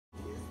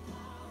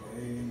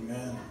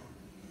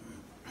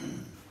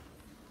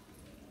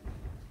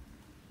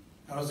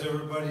How's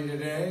everybody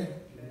today?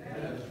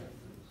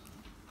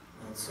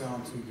 Don't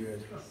sound too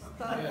good.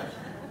 We're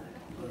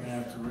going to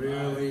have to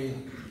really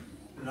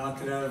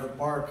knock it out of the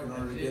park in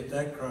order to get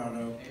that crowd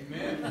up.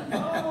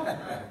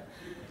 Amen.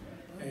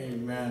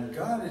 Amen.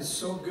 God is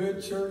so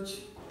good, church.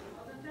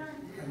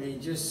 I mean,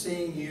 just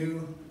seeing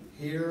you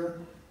here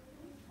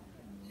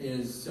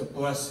is a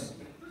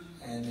blessing.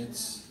 And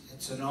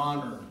it's an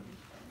honor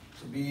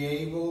to be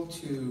able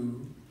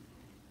to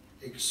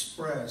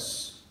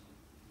express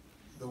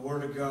the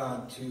Word of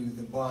God to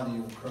the body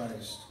of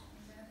Christ.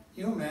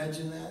 Can you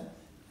imagine that?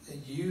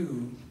 That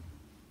you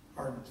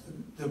are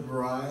the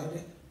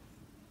bride.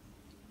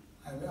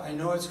 I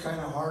know it's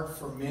kind of hard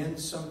for men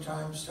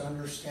sometimes to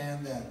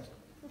understand that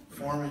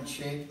form and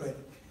shape, but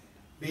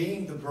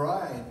being the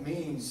bride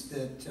means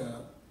that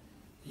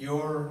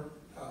you're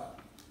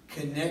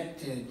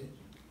connected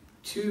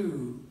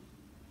to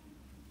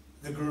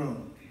the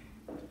groom.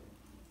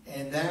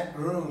 And that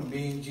groom,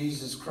 being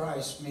Jesus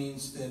Christ,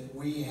 means that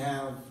we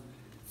have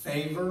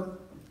favor,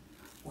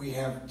 we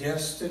have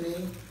destiny,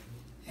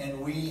 and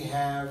we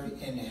have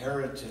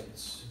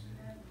inheritance.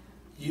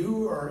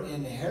 You are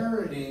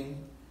inheriting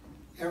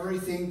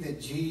everything that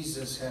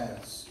Jesus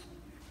has.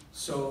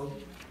 So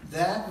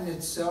that in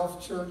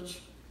itself,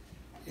 church,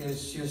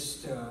 is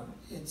just,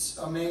 it's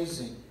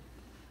amazing.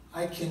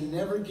 I can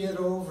never get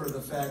over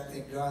the fact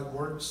that God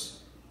works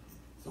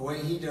the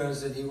way He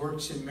does, that He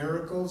works in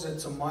miracles.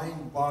 It's a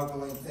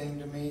mind-boggling thing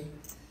to me,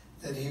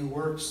 that He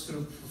works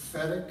through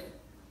prophetic,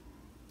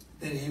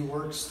 that He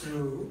works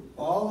through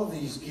all of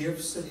these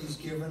gifts that He's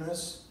given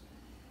us.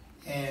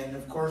 And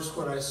of course,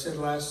 what I said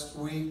last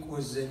week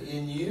was that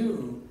in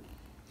you,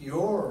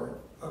 you're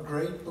a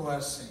great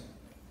blessing.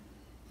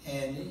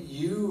 And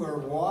you are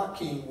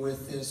walking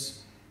with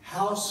this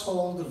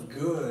household of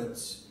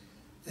goods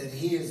that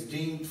He has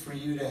deemed for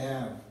you to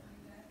have.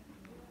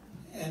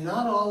 And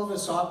not all of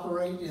us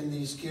operate in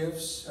these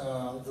gifts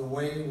the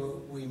way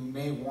we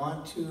may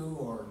want to,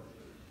 or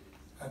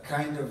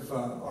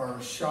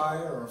are shy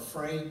or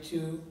afraid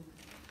to,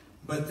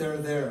 but they're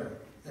there.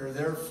 They're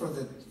there for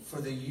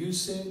the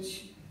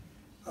usage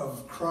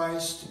of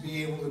Christ to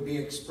be able to be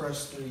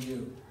expressed through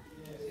you.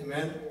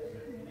 Amen?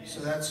 So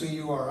that's who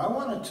you are. I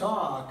want to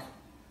talk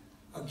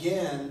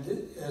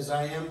again, as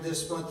I am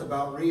this month,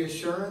 about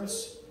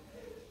reassurance,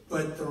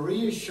 but the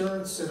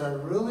reassurance that I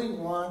really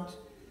want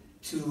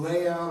to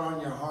lay out on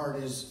your heart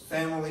is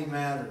family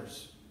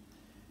matters.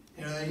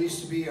 You know, there used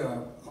to be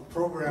a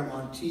program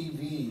on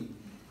TV.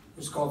 It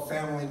was called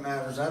Family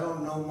Matters. I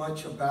don't know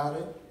much about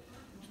it.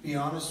 To be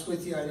honest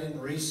with you, I didn't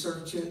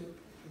research it.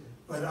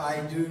 But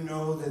I do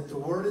know that the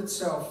word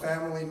itself,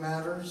 family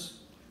matters,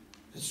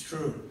 is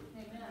true.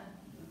 Amen.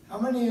 How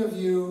many of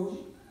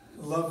you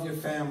love your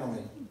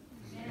family?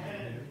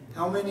 Amen.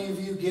 How many of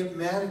you get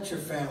mad at your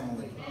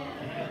family?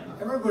 Amen.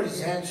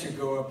 Everybody's hand should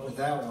go up with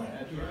that one.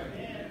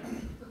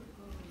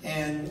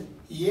 And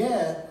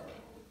yet,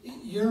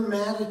 you're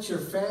mad at your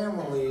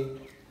family,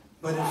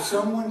 but if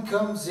someone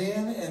comes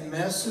in and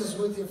messes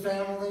with your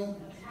family,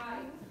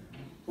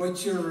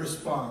 what's your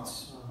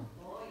response?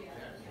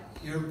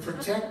 You're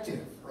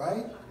protective,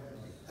 right?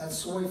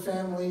 That's the way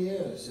family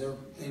is.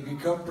 They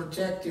become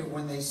protective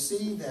when they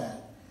see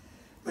that.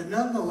 But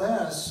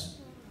nonetheless,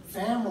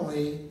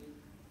 family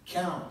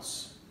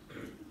counts.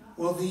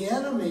 Well, the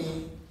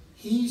enemy,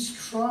 he's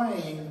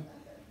trying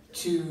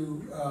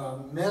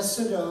to mess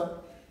it up.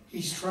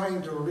 He's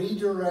trying to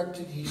redirect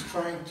it. He's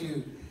trying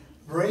to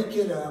break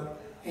it up.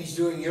 He's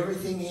doing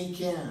everything he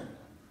can.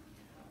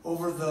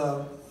 Over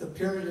the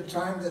period of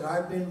time that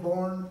I've been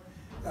born,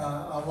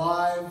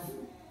 alive,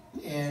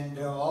 and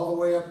all the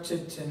way up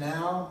to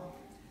now,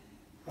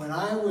 when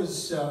I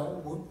was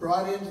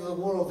brought into the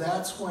world,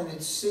 that's when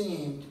it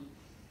seemed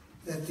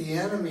that the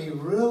enemy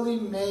really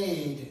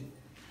made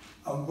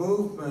a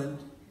movement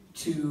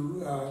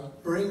to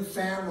bring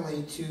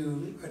family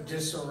to a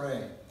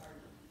disarray.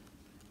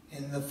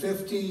 In the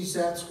 50s,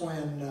 that's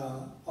when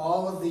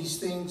all of these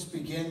things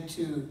began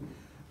to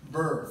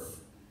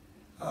birth.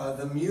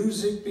 The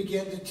music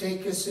began to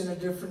take us in a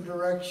different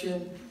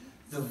direction.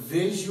 The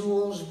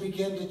visuals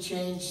began to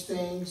change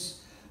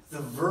things. The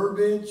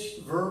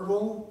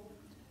verbal,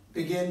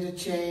 began to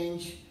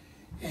change.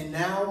 And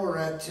now we're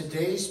at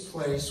today's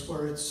place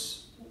where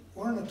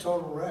we're in a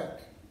total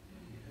wreck.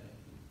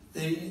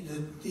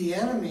 The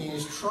enemy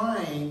is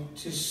trying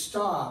to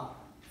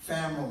stop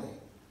family.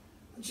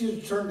 I want you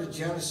to turn to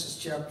Genesis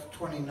chapter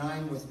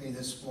 29 with me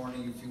this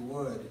morning, if you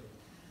would.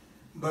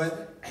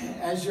 But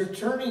as you're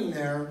turning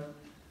there,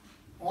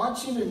 I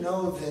want you to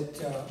know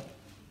that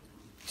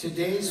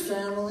today's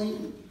family,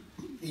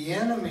 the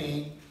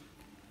enemy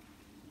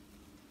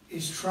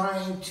is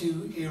trying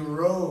to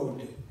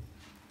erode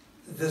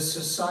the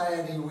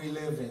society we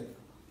live in.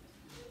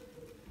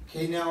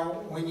 Okay,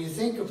 now, when you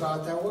think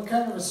about that, what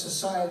kind of a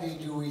society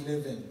do we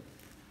live in?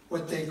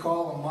 What they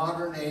call a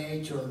modern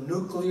age or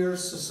nuclear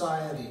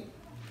society.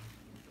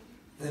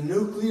 The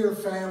nuclear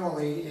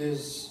family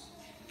has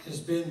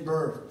been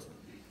birthed.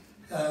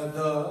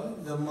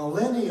 The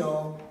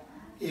millennial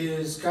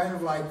is kind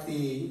of like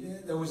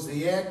there was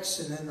the X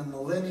and then the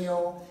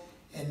millennial,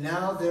 and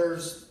now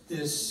there's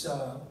this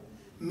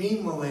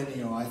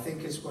millennial, I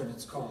think is what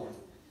it's called,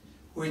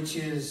 which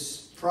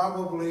is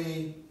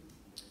probably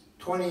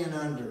 20 and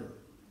under,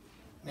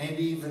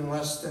 maybe even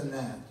less than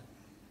that,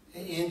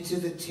 into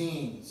the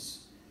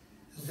teens.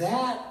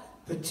 That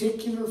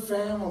particular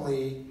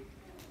family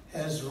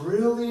has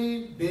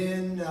really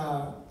been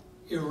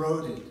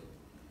eroded.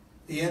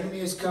 The enemy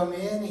has come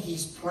in,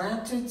 he's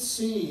planted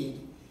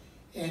seed.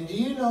 And do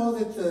you know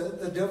that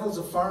the devil's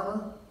a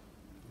farmer?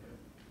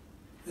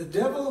 The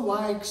devil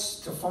likes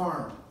to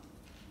farm.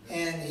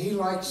 And he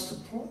likes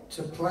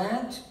to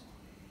plant,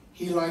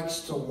 he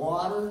likes to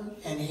water,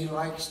 and he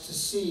likes to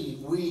see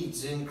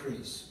weeds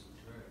increase.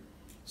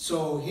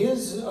 So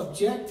his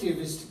objective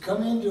is to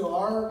come into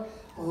our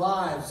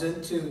lives,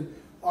 into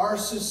our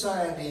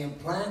society, and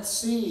plant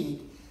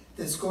seed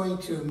that's going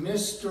to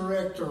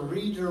misdirect or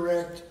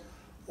redirect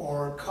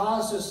or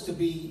cause us to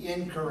be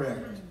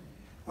incorrect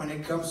when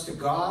it comes to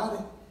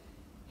God,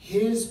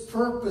 his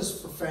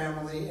purpose for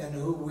family, and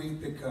who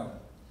we've become.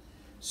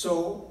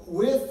 So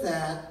with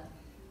that,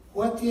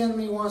 what the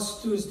enemy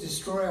wants to do is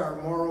destroy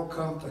our moral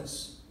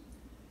compass.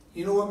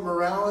 You know what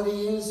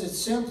morality is? It's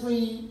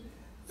simply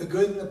the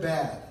good and the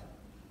bad.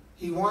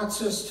 He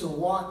wants us to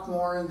walk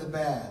more in the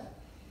bad.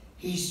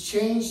 He's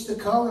changed the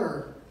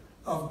color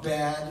of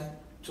bad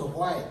to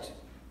white.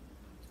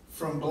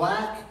 From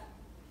black,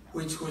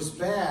 which was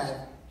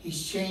bad,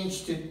 he's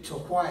changed it to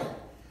white.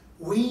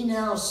 We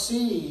now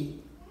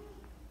see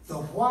the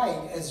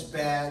white as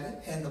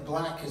bad and the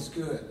black as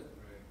good.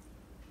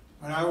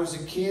 When I was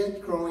a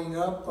kid growing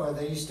up,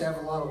 they used to have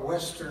a lot of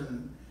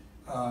Western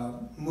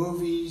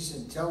movies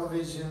and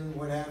television,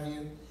 what have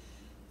you.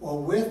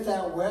 Well, with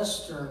that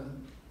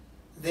Western,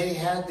 they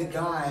had the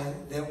guy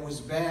that was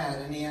bad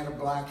and he had a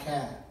black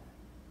hat.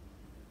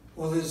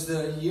 Well, as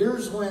the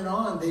years went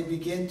on, they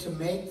began to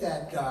make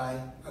that guy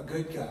a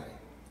good guy.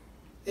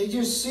 They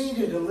just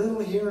seeded a little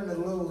here and a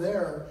little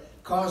there,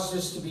 caused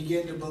us to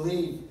begin to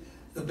believe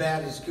the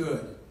bad is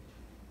good.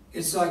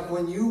 It's like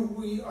when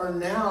we are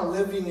now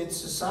living in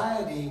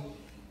society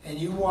and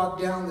you walk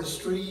down the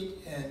street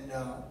and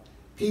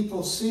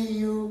people see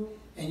you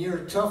and you're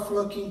a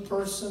tough-looking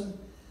person,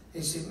 they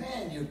say,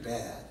 man, you're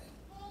bad.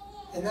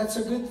 And that's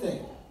a good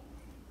thing.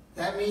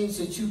 That means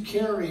that you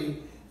carry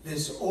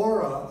this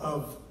aura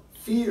of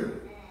fear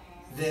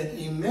that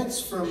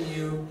emits from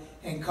you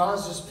and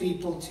causes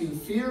people to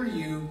fear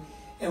you.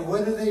 And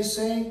what do they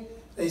say?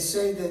 They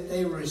say that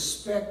they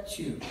respect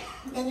you.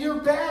 And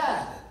you're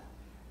bad,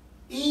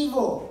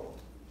 evil.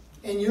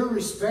 And you're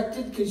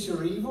respected because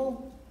you're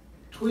evil?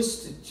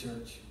 Twisted,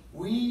 church.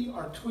 We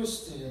are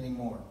twisted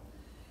anymore.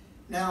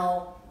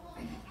 Now,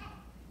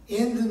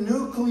 in the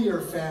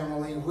nuclear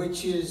family,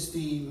 which is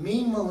the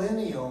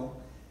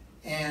millennial,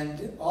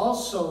 and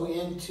also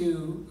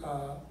into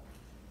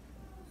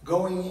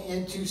going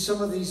into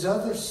some of these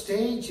other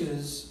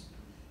stages,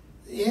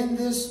 in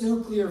this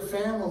nuclear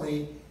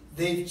family,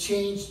 they've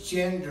changed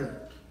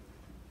gender.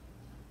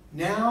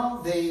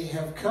 Now they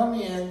have come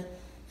in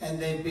and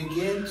they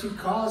begin to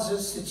cause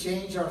us to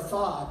change our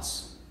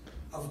thoughts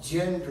of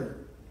gender.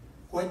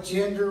 What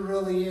gender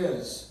really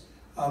is.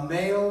 A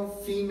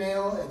male,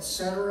 female,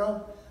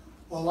 etc.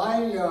 Well, I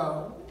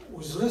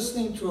was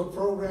listening to a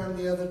program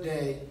the other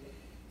day,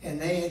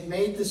 and they had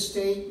made the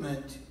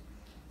statement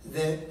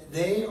that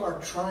they are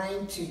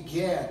trying to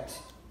get,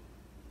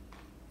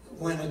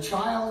 when a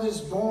child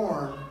is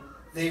born,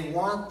 they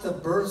want the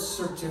birth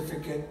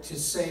certificate to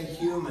say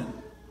human.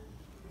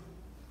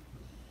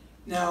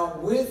 Now,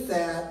 with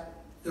that,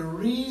 the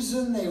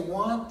reason they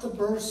want the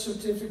birth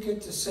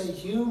certificate to say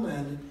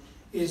human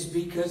is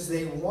because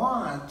they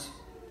want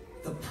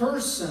the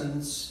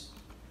persons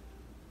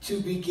to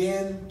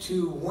begin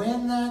to,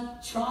 when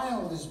that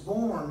child is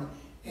born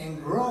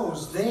and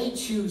grows, they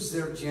choose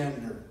their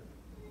gender.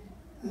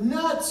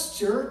 Nuts,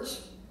 church.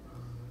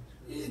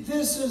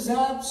 This is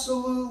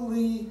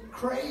absolutely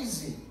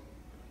crazy.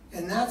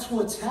 And that's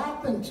what's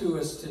happened to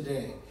us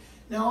today.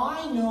 Now,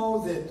 I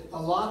know that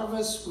a lot of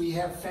us, we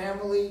have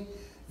family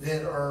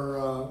that are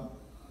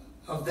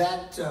of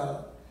that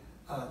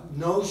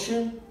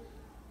notion.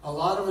 A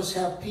lot of us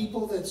have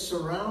people that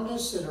surround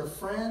us that are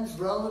friends,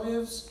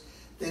 relatives,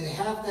 that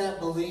have that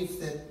belief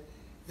that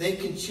they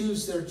can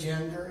choose their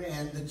gender,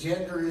 and the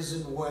gender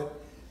isn't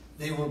what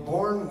they were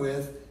born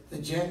with. The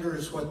gender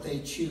is what they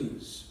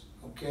choose,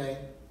 okay?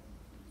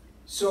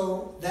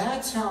 So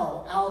that's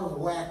how out of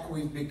whack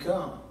we've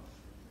become.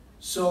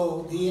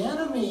 So the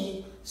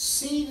enemy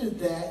seeded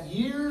that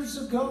years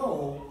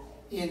ago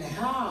in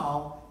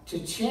how to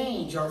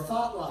change our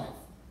thought life.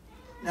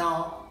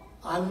 Now,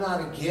 I'm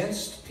not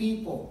against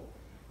people.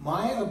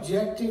 My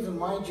objective and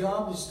my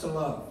job is to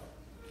love.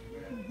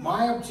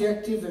 My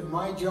objective and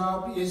my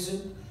job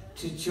isn't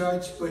to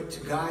judge, but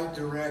to guide,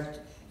 direct,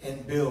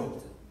 and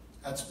build.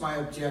 That's my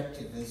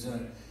objective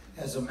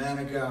as a man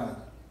of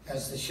God,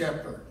 as the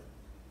shepherd.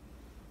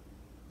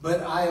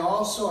 But I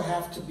also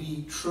have to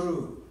be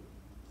true.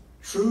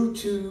 True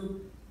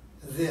to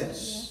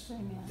this. Yes,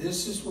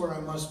 this is where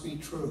I must be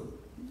true.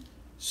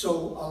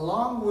 So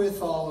along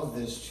with all of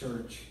this,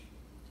 church,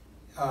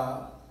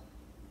 I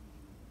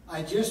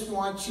just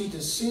want you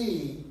to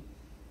see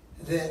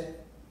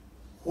that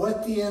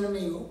what the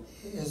enemy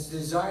is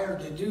desired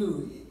to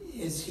do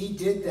is he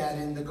did that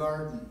in the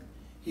garden.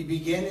 He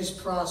began his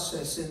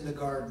process in the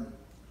garden.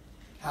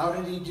 How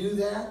did he do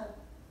that?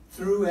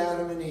 Through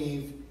Adam and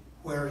Eve,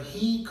 where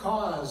he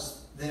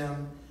caused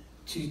them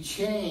to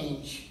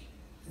change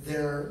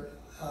their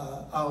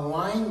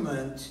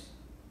alignment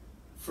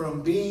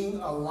from being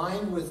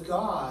aligned with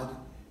God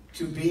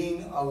to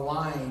being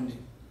aligned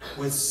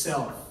with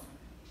self.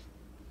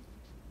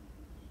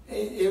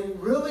 It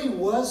really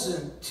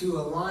wasn't to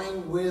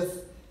align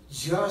with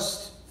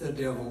just the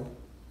devil,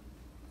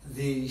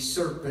 the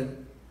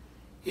serpent.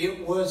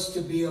 It was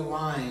to be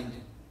aligned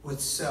with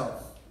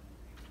self.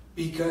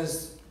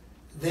 Because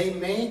they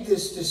made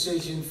this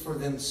decision for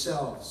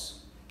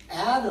themselves.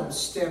 Adam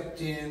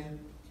stepped in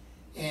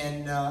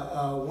and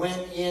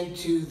went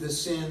into the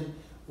sin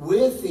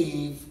with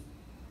Eve.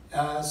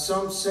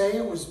 Some say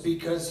it was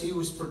because he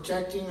was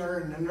protecting her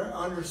and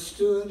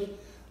understood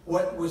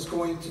what was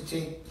going to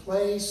take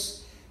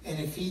place. And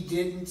if he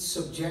didn't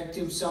subject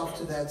himself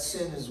to that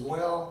sin as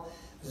well,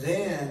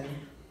 then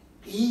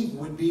Eve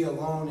would be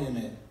alone in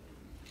it.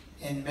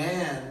 And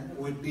man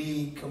would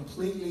be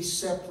completely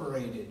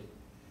separated.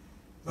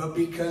 But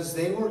because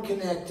they were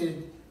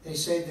connected, they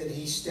say that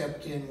he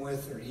stepped in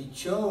with her. He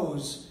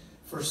chose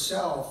for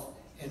self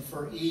and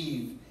for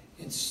Eve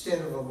instead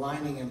of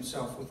aligning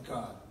himself with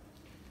God.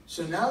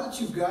 So now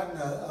that you've gotten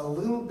a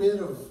little bit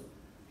of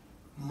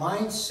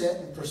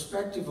mindset and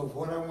perspective of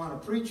what I want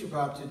to preach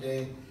about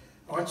today,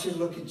 I want you to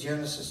look at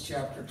Genesis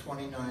chapter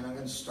 29. I'm going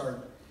to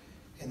start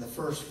in the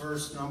first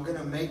verse, and I'm going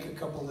to make a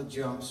couple of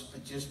jumps,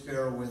 but just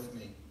bear with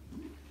me.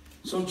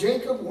 So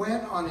Jacob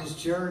went on his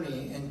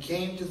journey and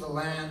came to the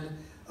land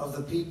of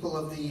the people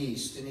of the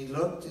east. And he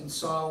looked and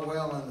saw a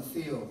well in the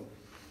field.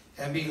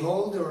 And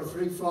behold, there were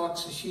 3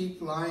 flocks of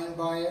sheep lying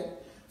by it.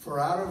 For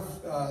out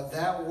of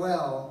that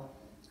well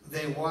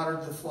they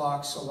watered the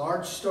flocks. A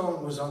large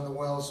stone was on the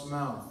well's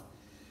mouth.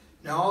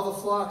 Now all the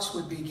flocks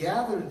would be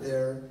gathered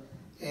there,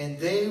 and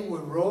they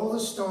would roll the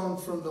stone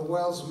from the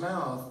well's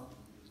mouth,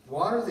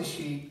 water the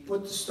sheep,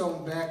 put the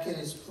stone back in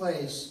its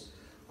place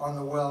on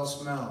the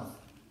well's mouth.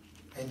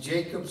 And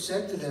Jacob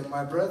said to them,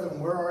 My brethren,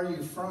 where are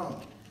you from?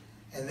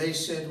 And they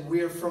said,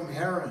 We are from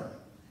Haran.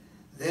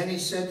 Then he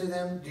said to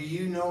them, Do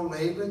you know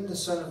Laban, the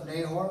son of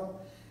Nahor?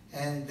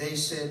 And they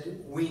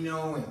said, We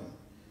know him.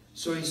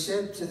 So he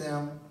said to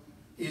them,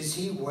 Is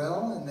he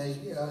well? And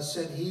they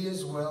said, He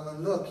is well.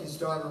 And look, his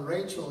daughter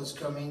Rachel is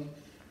coming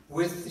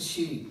with the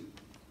sheep.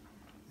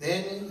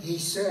 Then he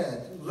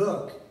said,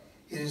 Look,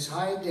 it is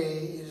high day.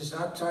 It is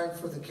not time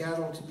for the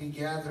cattle to be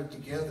gathered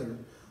together.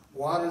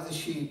 Water the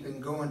sheep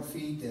and go and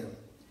feed them.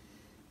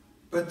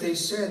 But they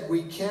said,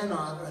 We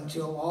cannot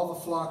until all the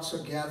flocks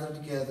are gathered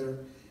together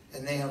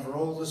and they have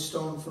rolled the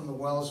stone from the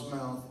well's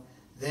mouth.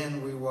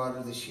 Then we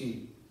water the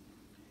sheep.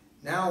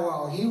 Now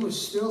while he was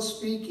still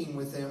speaking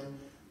with them,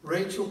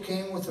 Rachel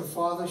came with her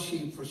father's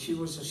sheep, for she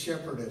was a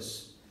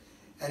shepherdess.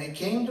 And it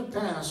came to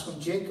pass,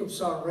 when Jacob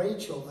saw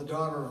Rachel, the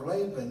daughter of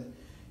Laban,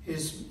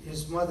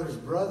 his mother's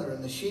brother,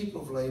 and the sheep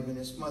of Laban,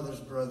 his mother's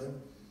brother,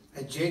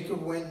 that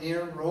Jacob went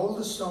near, rolled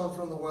the stone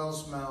from the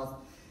well's mouth,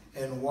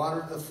 and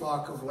watered the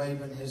flock of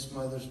Laban, his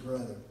mother's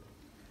brother.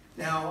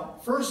 Now,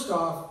 first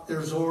off,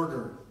 there's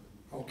order,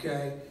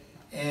 okay?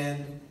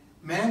 And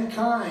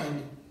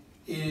mankind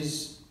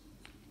is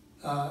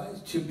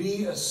to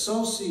be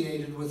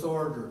associated with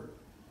order.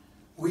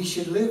 We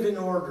should live in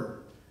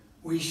order.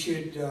 We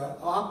should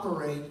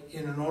operate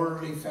in an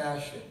orderly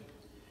fashion.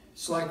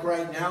 It's like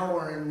right now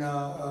we're in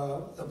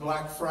the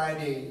Black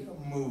Friday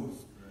mood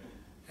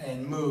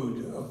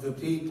of the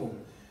people.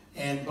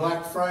 And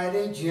Black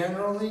Friday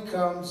generally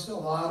comes, a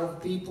lot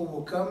of people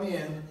will come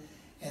in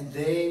and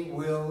they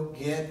will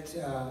get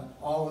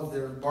all of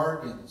their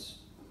bargains.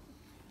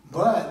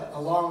 But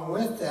along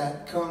with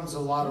that comes a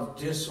lot of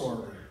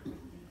disorder.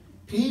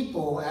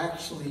 People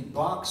actually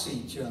box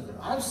each other.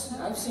 I've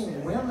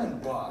seen women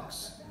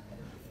box.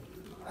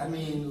 I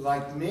mean,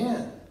 like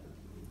men,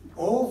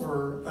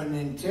 over a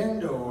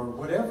Nintendo or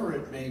whatever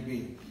it may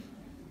be.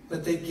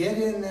 But they get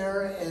in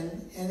there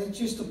and it's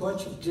just a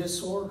bunch of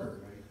disorder.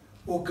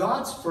 Well,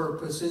 God's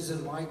purpose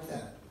isn't like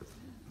that.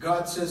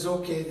 God says,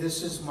 okay,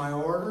 this is my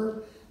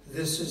order.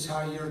 This is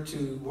how you're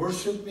to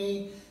worship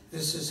me.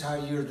 This is how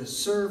you're to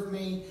serve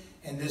me.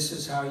 And this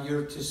is how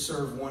you're to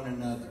serve one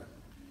another.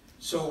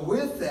 So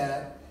with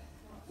that,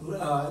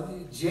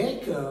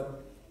 Jacob,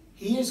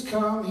 he has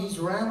come, he's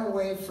ran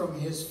away from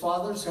his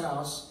father's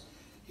house.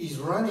 He's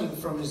running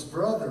from his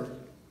brother.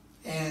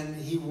 And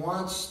he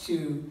wants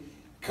to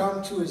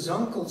come to his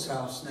uncle's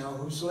house now,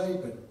 who's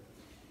Laban.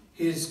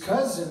 His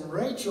cousin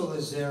Rachel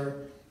is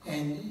there,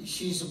 and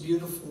she's a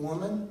beautiful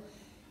woman.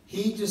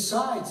 He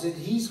decides that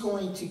he's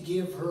going to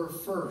give her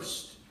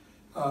first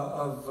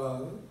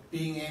of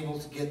being able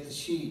to get the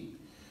sheep.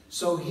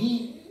 So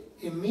he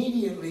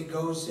immediately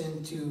goes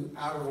into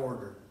out of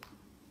order.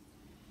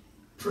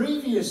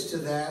 Previous to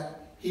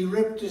that, he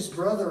ripped his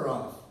brother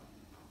off.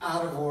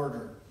 out of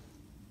order.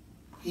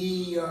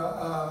 He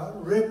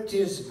ripped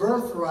his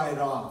birthright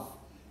off,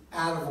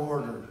 out of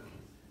order.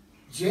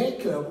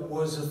 Jacob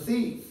was a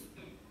thief.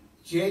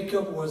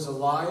 Jacob was a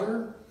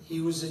liar.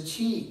 He was a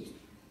cheat.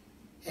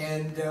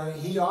 And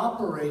he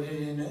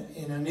operated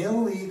in an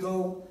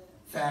illegal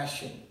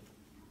fashion.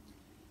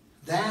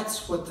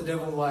 That's what the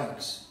devil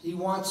likes. He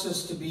wants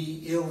us to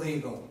be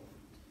illegal.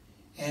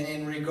 And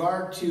in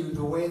regard to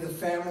the way the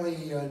family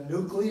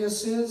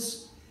nucleus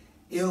is,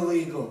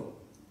 illegal.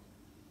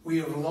 We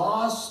have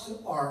lost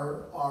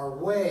our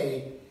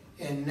way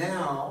and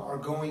now are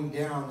going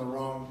down the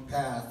wrong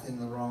path in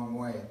the wrong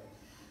way.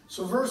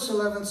 So verse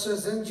 11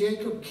 says, Then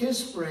Jacob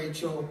kissed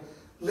Rachel,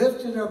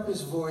 lifted up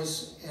his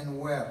voice, and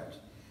wept.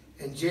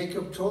 And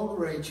Jacob told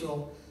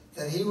Rachel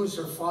that he was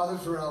her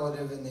father's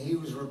relative and that he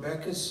was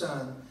Rebekah's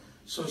son.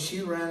 So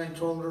she ran and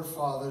told her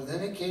father.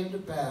 Then it came to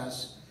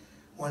pass,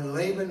 when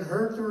Laban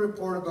heard the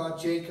report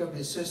about Jacob,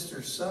 his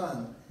sister's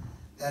son,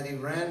 that he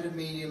ran to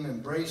meet him,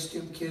 embraced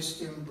him,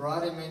 kissed him,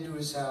 brought him into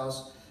his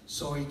house.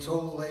 So he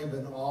told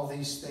Laban all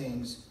these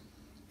things.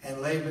 And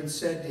Laban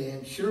said to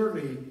him,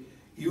 Surely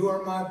you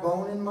are my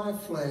bone and my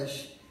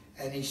flesh.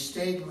 And he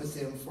stayed with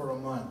him for a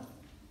month.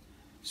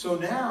 So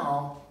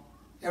now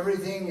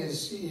everything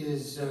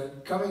is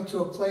coming to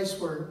a place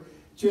where,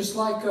 just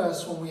like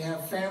us, when we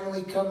have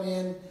family come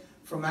in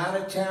from out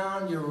of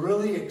town, you're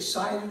really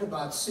excited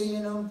about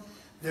seeing them.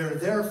 They're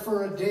there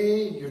for a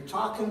day, and you're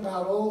talking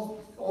about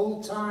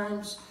old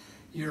times.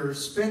 You're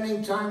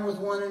spending time with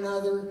one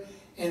another,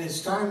 and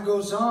as time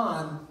goes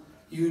on,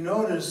 you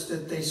notice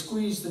that they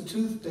squeeze the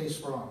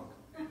toothpaste wrong.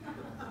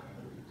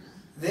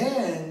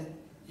 Then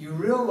you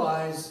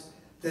realize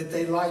that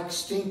they like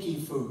stinky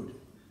food.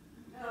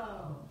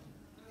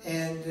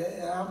 And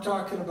I'm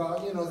talking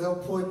about, they'll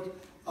put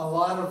a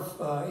lot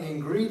of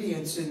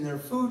ingredients in their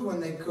food when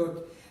they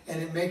cook,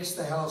 and it makes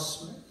the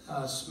house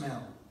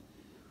smell.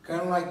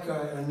 Kind of like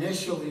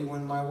initially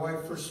when my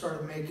wife first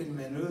started making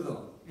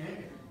menudo.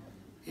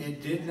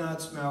 It did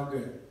not smell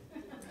good.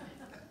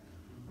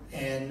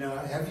 And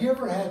have you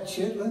ever had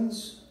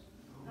chitlins?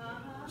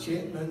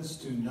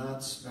 Chitlins do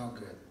not smell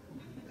good.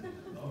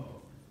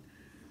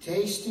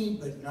 Tasty,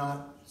 but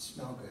not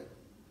smell good.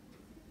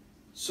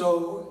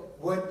 So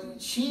what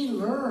she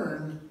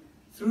learned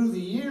through the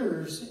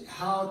years,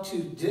 how to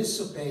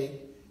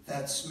dissipate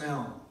that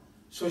smell.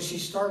 So she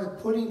started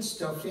putting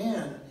stuff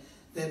in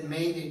that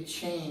made it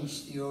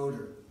change the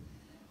odor.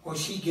 Well,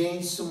 she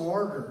gained some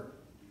order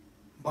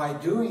by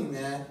doing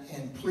that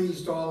and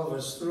pleased all of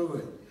us through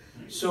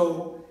it.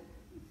 So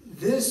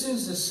this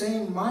is the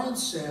same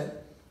mindset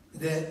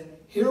that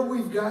here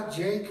we've got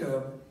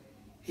Jacob.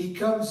 He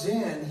comes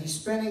in, he's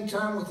spending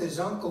time with his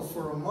uncle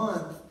for a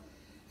month,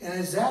 and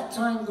as that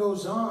time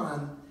goes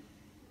on,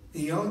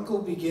 the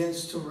uncle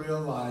begins to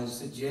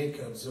realize that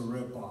Jacob's a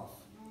ripoff.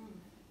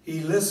 He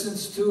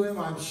listens to him.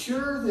 I'm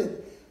sure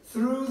that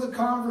through the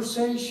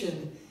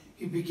conversation,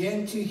 he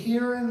began to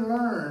hear and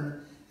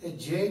learn that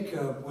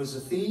Jacob was a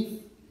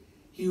thief.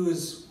 He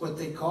was what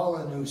they call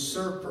an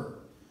usurper.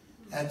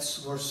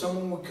 That's where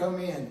someone would come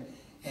in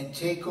and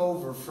take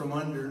over from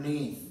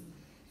underneath.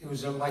 It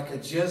was like a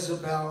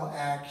Jezebel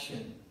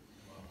action.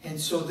 And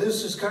so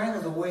this is kind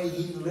of the way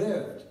he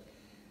lived.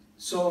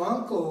 So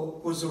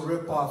uncle was a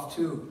ripoff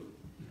too.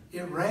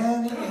 It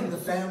ran in the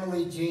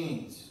family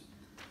genes,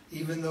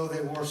 even though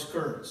they wore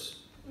skirts.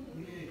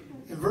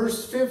 And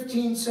verse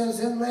 15 says,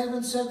 Then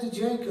Laban said to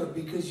Jacob,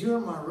 Because you are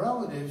my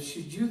relative,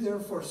 should you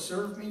therefore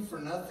serve me for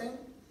nothing?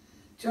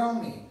 Tell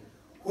me,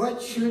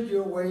 what should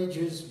your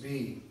wages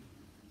be?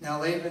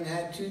 Now Laban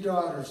had 2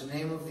 daughters. The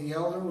name of the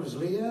elder was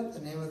Leah.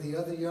 The name of the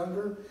other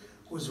younger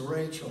was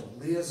Rachel.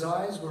 Leah's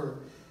eyes were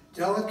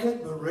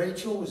delicate, but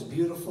Rachel was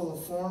beautiful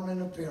of form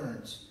and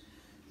appearance.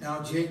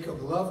 Now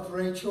Jacob loved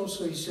Rachel,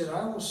 so he said,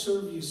 I will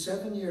serve you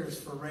 7 years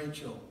for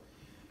Rachel,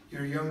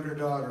 your younger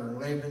daughter. And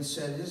Laban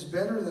said, It is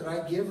better that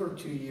I give her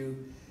to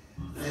you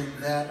than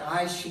that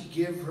I should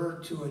give her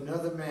to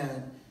another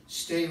man.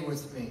 Stay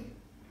with me.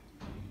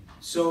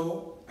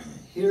 So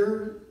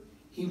here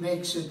he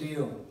makes a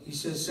deal. He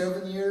says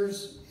 7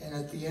 years, and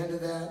at the end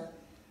of that,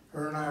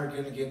 her and I are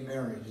going to get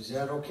married. Is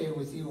that okay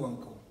with you,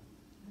 Uncle?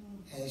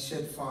 And he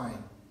said,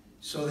 fine.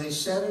 So they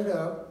set it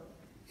up.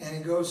 And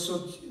it goes,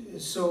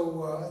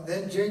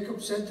 then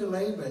Jacob said to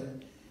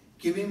Laban,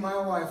 Give me my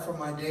wife, for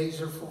my days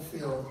are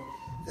fulfilled,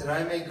 that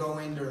I may go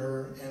into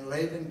her. And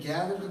Laban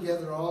gathered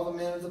together all the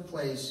men of the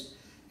place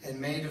and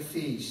made a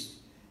feast.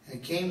 And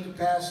it came to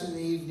pass in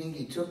the evening,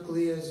 he took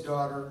Leah's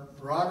daughter,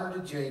 brought her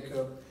to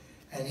Jacob,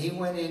 and he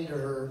went into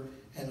her.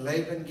 And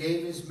Laban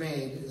gave his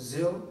maid,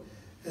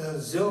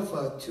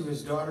 Zilpah, to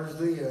his daughter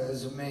Leah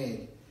as a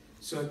maid.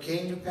 So it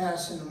came to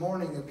pass in the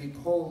morning that,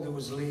 behold, it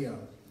was Leah.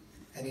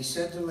 And he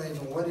said to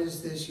Laban, What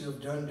is this you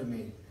have done to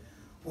me?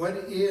 Was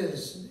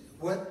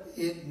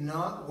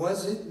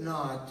it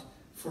not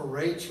for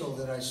Rachel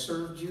that I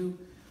served you?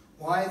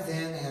 Why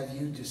then have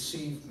you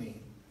deceived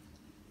me?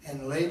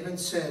 And Laban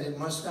said, It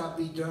must not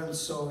be done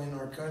so in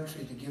our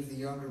country to give the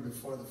younger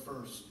before the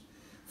first.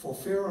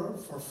 Fulfill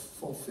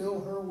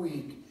her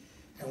week,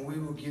 and we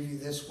will give you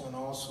this one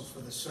also for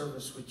the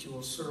service which you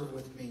will serve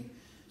with me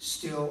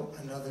still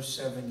another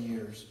 7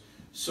 years.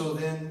 So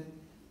then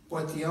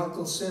what the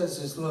uncle says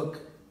is, look,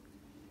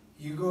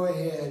 you go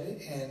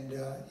ahead and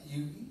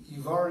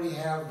you've already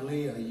have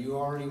Leah. You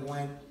already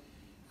went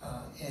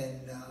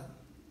and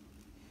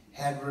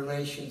had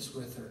relations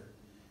with her.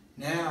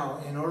 Now,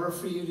 in order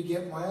for you to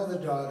get my other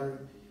daughter,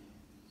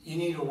 you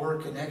need to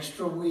work an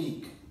extra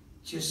week,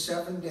 just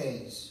 7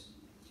 days.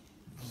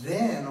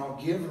 Then I'll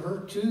give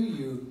her to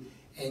you,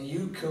 and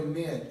you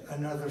commit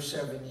another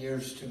 7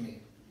 years to me.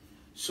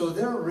 So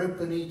they're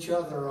ripping each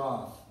other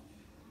off.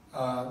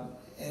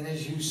 And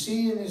as you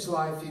see in his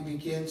life, he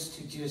begins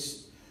to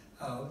just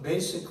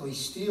basically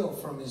steal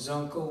from his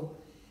uncle.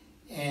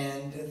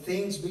 And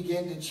things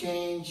begin to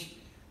change.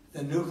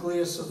 The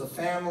nucleus of the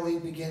family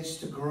begins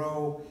to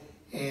grow.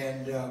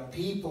 And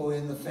people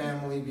in the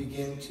family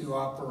begin to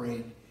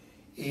operate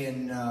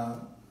in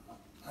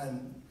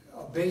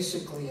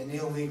basically an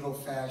illegal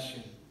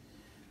fashion.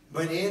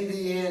 But in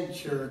the end,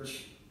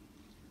 church,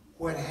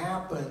 what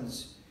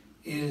happens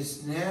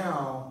is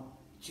now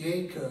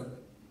Jacob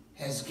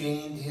has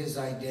gained his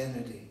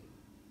identity.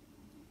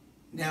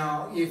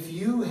 Now, if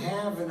you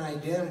have an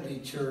identity,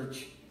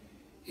 church,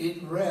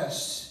 it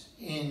rests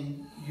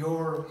in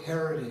your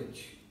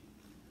heritage.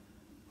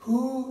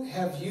 Who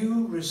have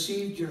you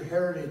received your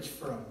heritage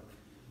from?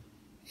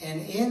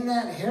 And in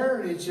that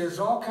heritage, there's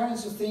all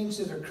kinds of things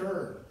that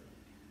occur.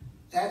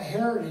 That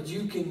heritage,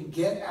 you can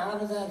get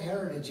out of that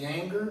heritage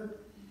anger.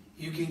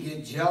 You can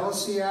get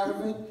jealousy out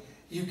of it.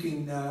 You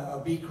can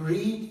be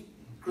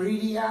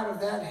greedy out of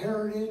that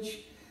heritage.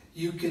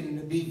 You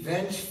can be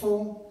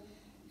vengeful.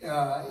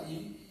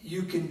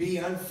 You can be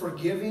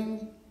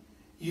unforgiving.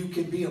 You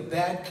can be a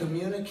bad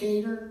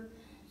communicator.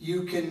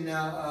 You can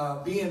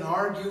be an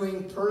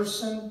arguing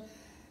person.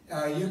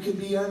 You can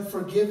be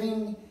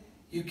unforgiving.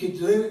 You could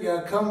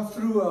come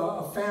through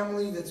a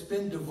family that's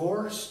been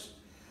divorced.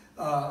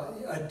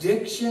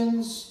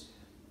 Addictions.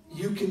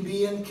 You can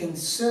be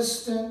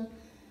inconsistent.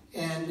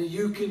 And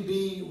you can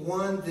be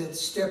one that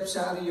steps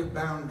out of your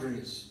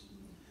boundaries.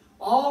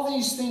 All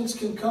these things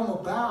can come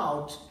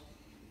about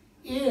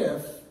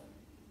if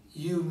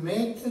you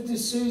make the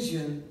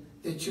decision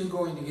that you're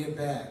going to get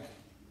back.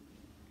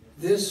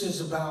 This is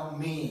about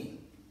me.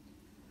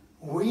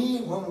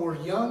 We, when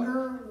we're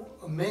younger,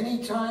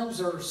 many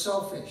times are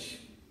selfish.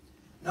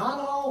 Not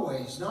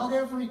always, not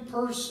every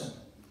person.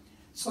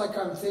 It's like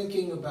I'm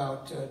thinking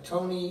about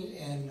Tony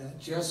and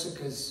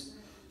Jessica's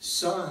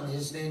son.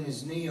 His name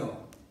is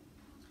Neil.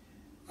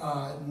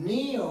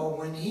 Neil,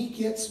 when he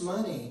gets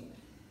money,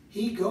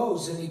 he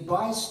goes and he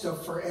buys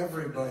stuff for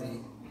everybody.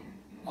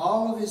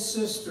 All of his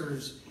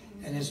sisters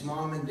and his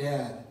mom and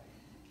dad.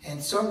 And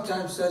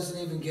sometimes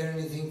doesn't even get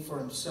anything for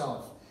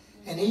himself.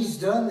 And he's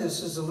done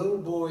this as a little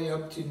boy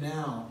up to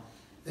now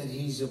that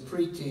he's a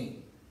preteen.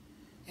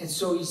 And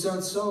so he's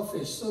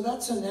unselfish. So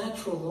that's a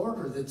natural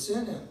order that's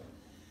in him.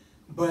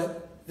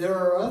 But there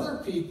are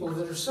other people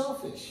that are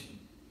selfish.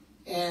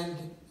 And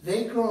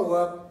they grow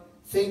up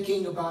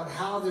thinking about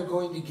how they're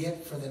going to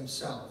get for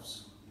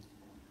themselves.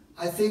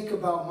 I think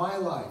about my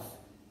life.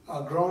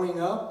 Growing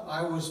up,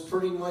 I was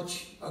pretty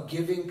much a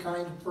giving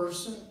kind of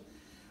person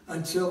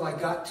until I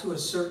got to a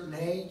certain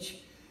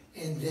age,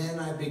 and then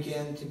I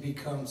began to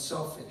become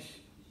selfish.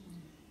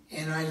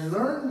 And I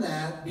learned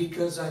that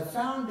because I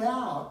found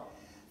out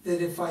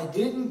that if I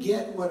didn't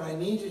get what I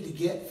needed to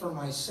get for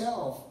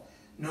myself,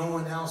 no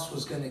one else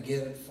was going to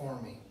get it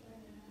for me.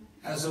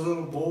 As a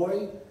little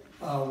boy,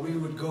 we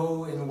would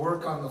go and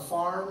work on the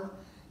farm,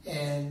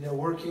 and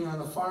working on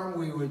the farm,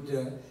 we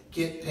would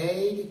get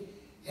paid,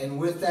 and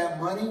with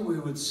that money, we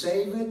would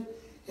save it,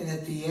 and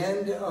at the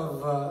end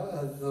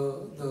of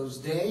those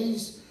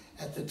days,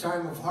 at the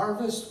time of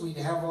harvest, we'd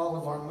have all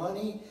of our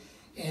money,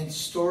 and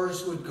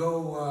stores would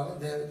go,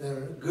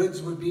 their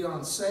goods would be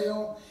on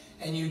sale,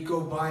 and you'd go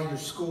buy your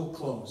school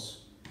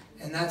clothes.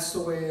 And that's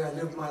the way I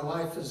lived my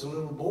life as a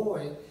little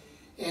boy,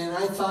 and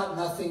I thought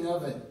nothing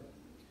of it.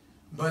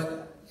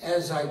 But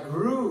as I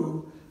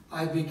grew,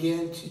 I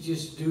began to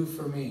just do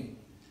for me.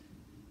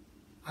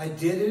 I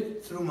did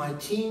it through my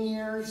teen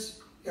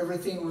years.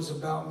 Everything was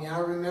about me. I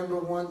remember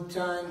one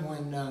time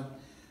when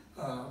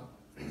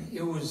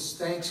it was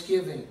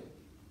Thanksgiving.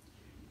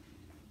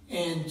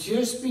 And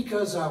just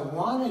because I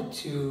wanted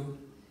to,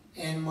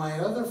 and my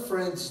other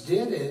friends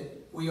did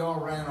it, we all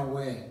ran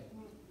away.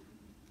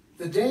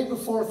 The day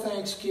before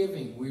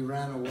Thanksgiving, we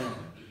ran away.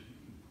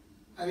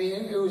 I mean,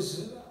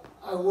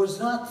 I was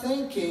not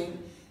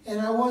thinking, and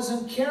I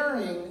wasn't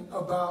caring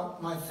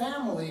about my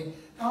family.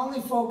 I only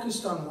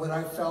focused on what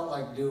I felt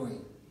like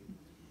doing.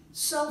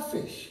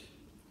 Selfish.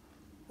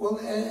 Well,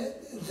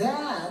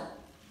 that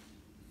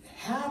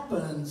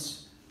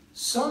happens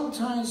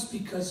sometimes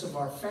because of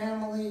our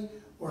family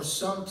or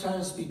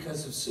sometimes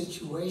because of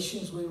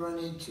situations we run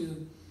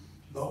into,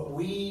 but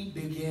we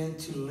begin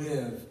to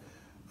live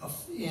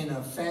in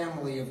a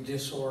family of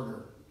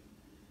disorder.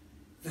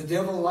 The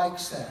devil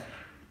likes that.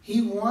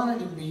 He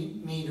wanted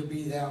me to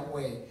be that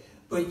way.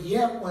 But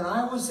yet, when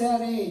I was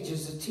that age,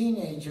 as a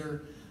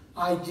teenager,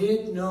 I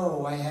did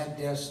know I had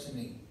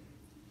destiny.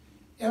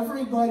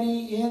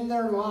 Everybody in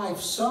their life,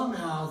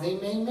 somehow, they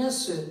may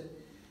miss it,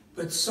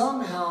 but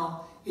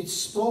somehow it's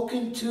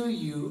spoken to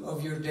you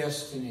of your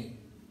destiny.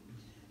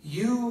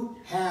 You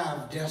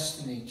have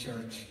destiny,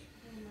 church.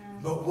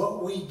 But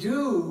what we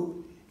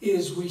do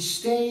is we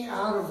stay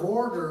out of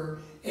order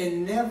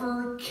and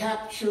never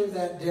capture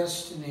that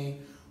destiny,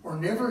 or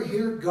never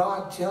hear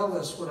God tell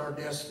us what our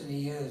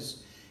destiny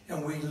is.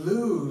 And we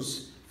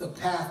lose the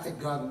path that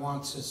God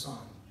wants us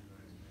on.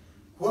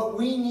 What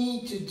we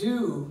need to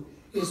do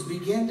is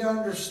begin to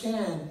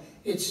understand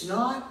it's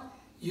not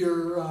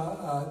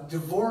your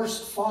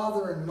divorced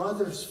father and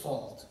mother's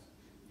fault.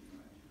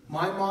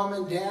 My mom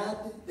and dad,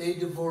 they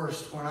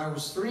divorced when I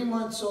was 3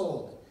 months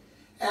old.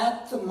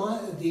 At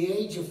the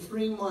age of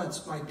 3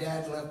 months, my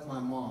dad left my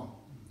mom.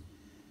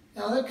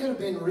 Now, there could have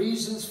been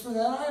reasons for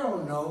that. I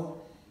don't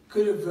know.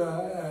 Could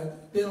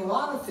have been a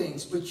lot of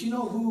things. But you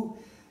know who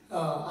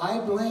I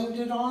blamed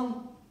it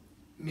on?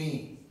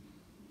 Me.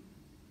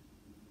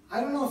 I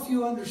don't know if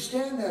you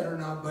understand that or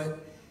not, but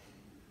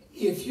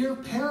if your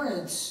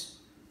parents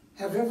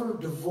have ever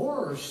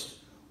divorced,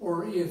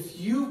 or if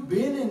you've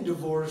been in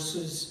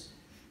divorces,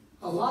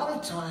 a lot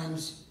of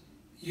times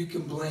you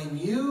can blame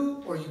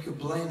you or you can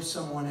blame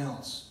someone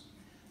else.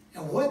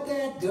 And what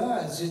that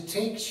does, it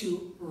takes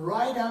you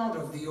right out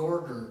of the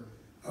order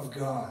of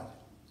God.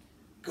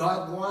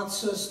 God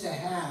wants us to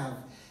have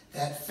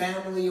that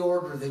family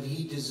order that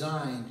He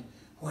designed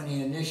when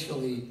He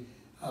initially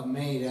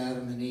made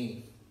Adam and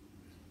Eve.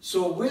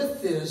 So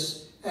with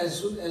this,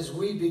 as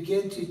we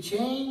begin to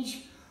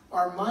change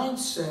our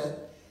mindset,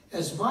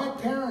 as my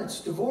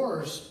parents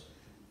divorced,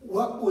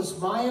 what was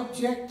my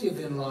objective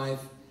in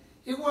life?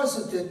 It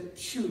wasn't that,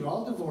 shoot,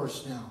 I'll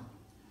divorce now.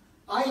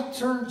 I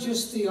turned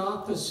just the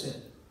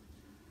opposite.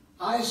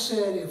 I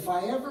said, if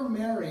I ever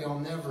marry, I'll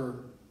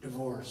never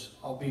divorce.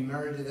 I'll be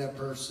married to that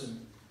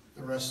person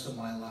the rest of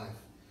my life.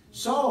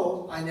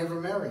 So I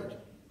never married.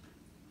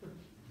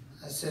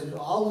 I said,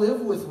 I'll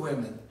live with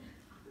women.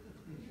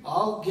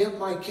 I'll get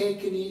my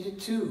cake and eat it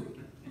too.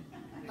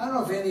 I don't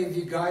know if any of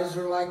you guys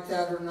are like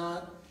that or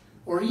not,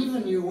 or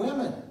even you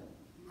women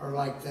are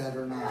like that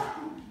or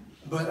not.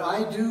 But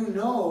I do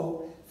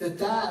know that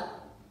that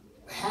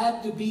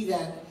had to be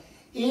that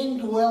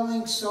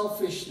indwelling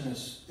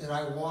selfishness that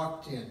I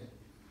walked in.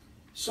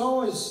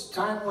 So as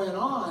time went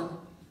on,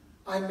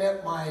 I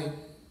met my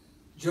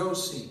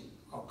Josie,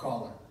 I'll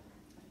call her.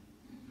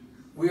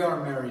 We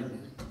are married now.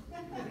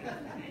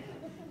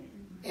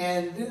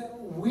 And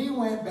we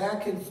went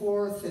back and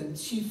forth, and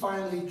she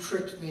finally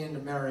tricked me into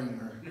marrying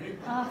her.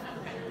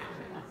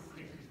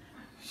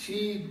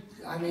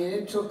 I mean,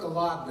 it took a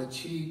lot, but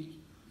she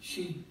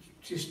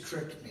just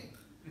tricked me.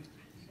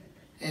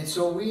 And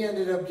so we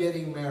ended up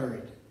getting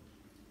married.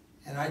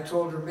 And I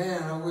told her,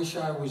 man, I wish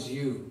I was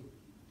you.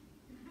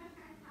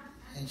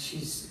 And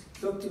she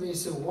looked at me and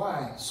said,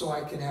 why? So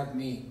I can have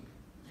me.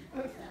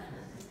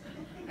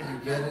 You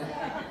get it?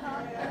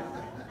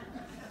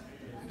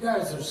 You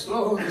guys are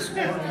slow this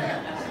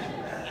morning.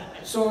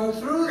 So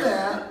through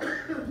that,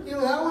 you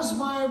know, that was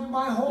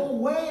my whole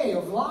way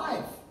of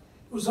life.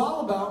 It was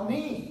all about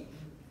me.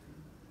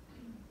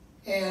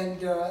 And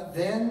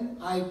then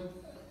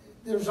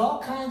there's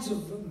all kinds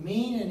of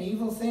mean and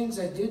evil things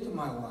I did to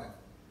my wife.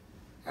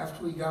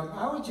 After we got,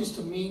 I was just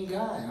a mean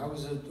guy. I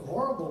was a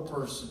horrible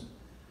person.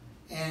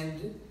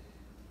 And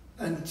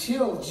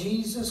until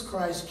Jesus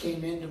Christ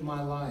came into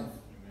my life.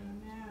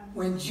 Amen.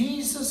 When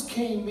Jesus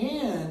came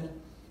in,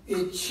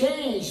 it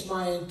changed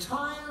my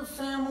entire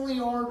family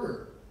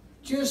order.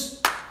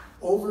 Just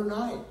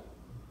overnight.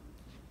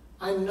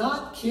 I'm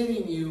not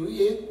kidding you.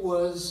 It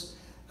was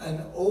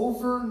an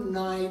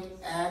overnight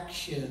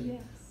action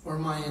where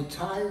my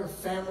entire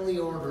family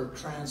order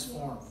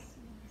transformed.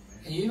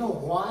 And you know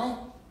why?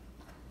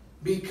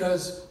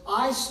 Because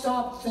I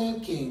stopped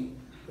thinking,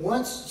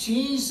 once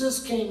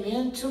Jesus came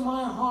into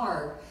my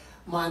heart,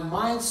 my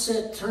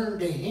mindset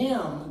turned to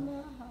Him.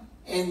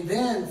 And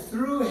then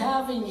through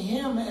having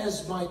Him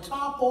as my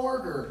top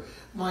order,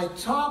 my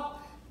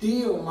top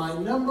deal, my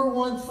number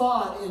one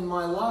thought in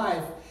my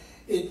life,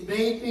 it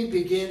made me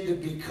begin to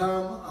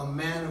become a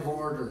man of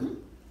order.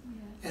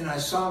 And I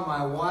saw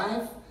my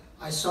wife,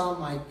 I saw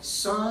my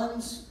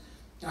sons,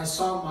 I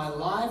saw my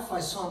life,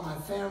 I saw my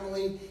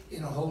family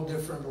in a whole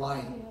different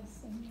light.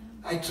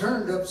 I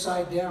turned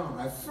upside down.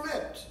 I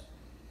flipped.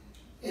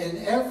 And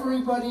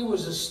everybody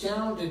was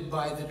astounded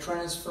by the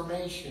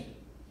transformation.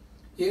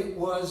 It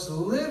was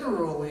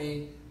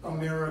literally a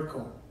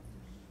miracle.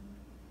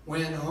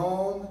 Went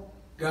home,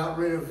 got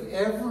rid of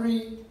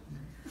every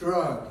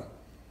drug,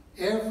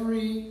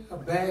 every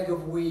bag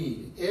of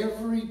weed,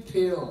 every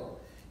pill,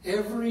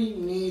 every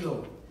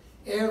needle,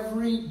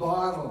 every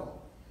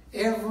bottle,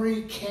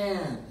 every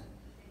can,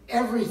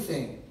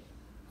 everything.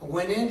 I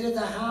went into the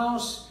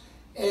house,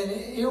 and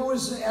it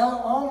was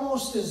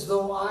almost as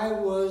though I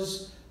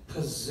was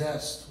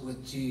possessed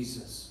with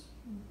Jesus.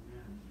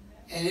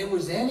 And it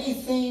was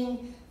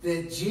anything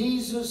that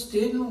Jesus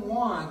didn't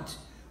want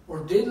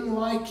or didn't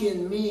like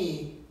in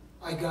me,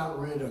 I got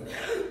rid of.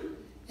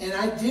 And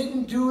I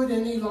didn't do it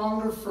any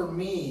longer for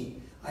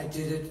me. I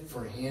did it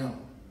for him.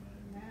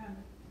 Amen.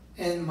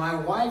 And my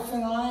wife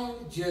and I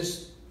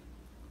just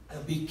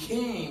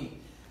became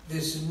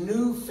this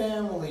new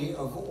family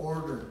of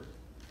order.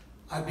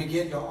 I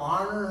began to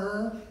honor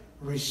her,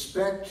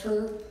 respect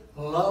her,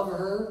 love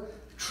her,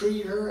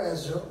 treat her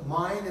as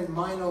mine and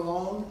mine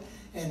alone.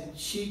 And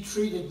she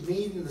treated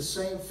me in the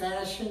same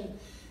fashion.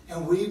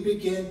 And we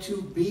began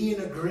to be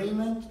in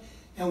agreement.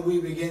 And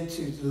we began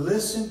to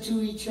listen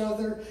to each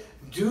other,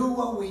 do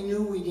what we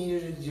knew we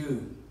needed to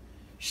do.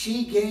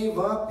 She gave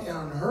up, and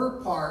on her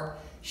part,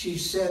 she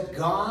said,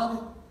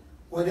 God,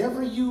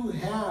 whatever you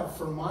have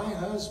for my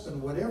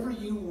husband, whatever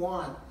you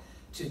want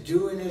to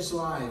do in his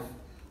life,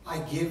 I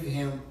give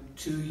him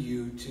to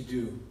you to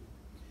do.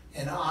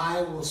 And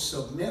I will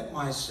submit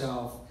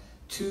myself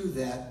to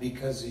that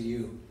because of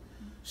you.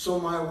 So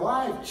my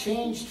wife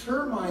changed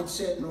her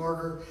mindset in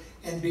order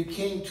and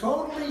became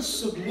totally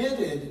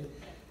submitted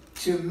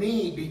to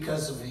me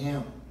because of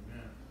him.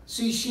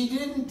 See, she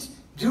didn't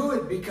do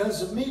it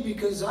because of me,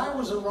 because I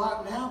was a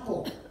rotten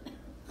apple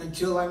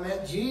until I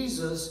met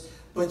Jesus.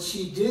 But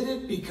she did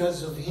it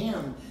because of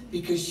him,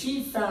 because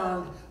she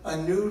found a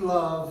new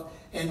love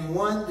and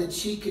one that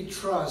she could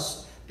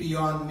trust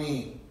beyond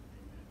me.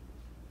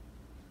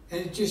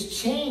 And it just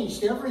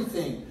changed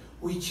everything.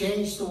 We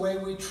changed the way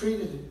we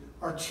treated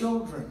our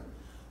children.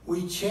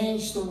 We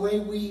changed the way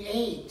we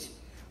ate.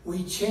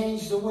 We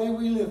changed the way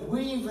we lived.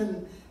 We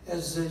even,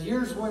 as the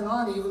years went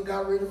on, even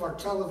got rid of our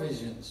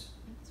televisions.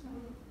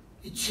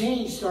 It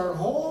changed our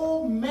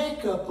whole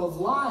makeup of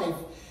life.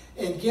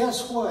 And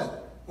guess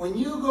what? When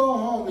you go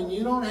home and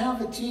you don't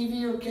have a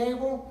TV or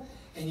cable,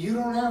 and you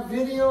don't have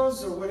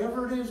videos or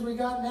whatever it is we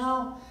got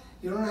now,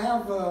 you don't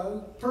have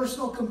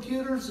personal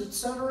computers,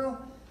 etc.,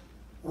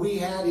 we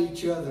had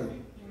each other.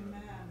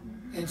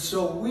 Amen. And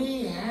so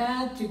we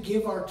had to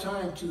give our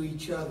time to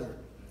each other.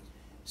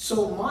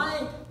 So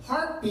my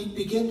heartbeat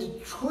began to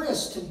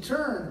twist and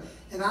turn,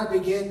 and I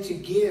began to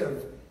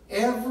give.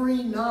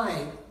 Every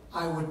night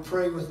I would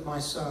pray with my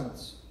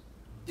sons.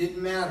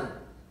 Didn't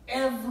matter.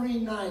 Every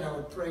night I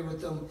would pray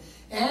with them,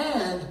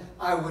 and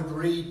I would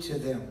read to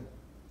them.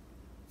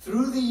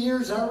 Through the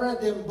years, I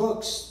read them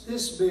books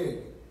this big.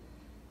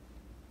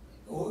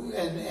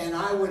 And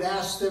I would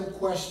ask them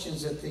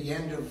questions at the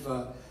end of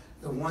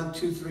the 1,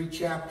 2, 3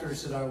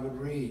 chapters that I would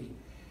read.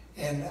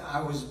 And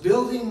I was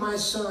building my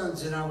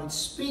sons, and I would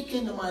speak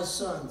into my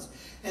sons.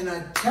 And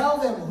I'd tell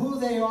them who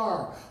they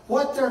are,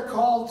 what they're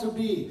called to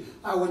be.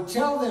 I would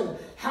tell them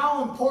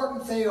how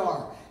important they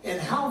are and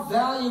how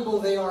valuable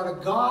they are to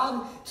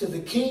God, to the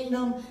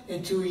kingdom,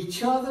 and to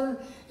each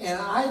other. And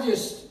I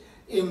just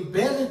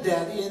embedded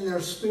that in their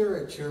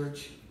spirit,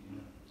 church.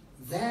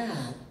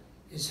 That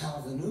is how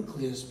the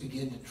nucleus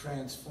began to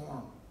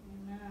transform.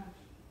 Amen.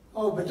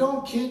 Oh, but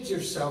don't kid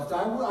yourself.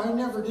 I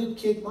never did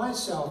kid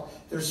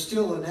myself. There's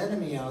still an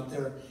enemy out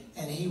there,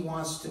 and he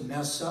wants to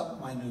mess up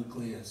my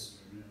nucleus.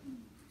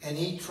 And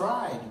he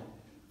tried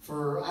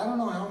for I don't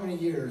know how many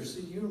years.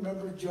 You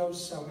remember,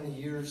 Joseph, how many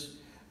years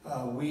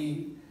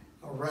we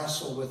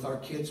wrestled with our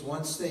kids?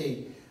 Once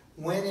they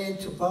went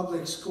into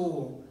public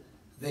school,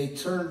 they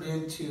turned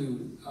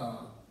into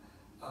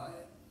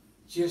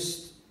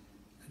just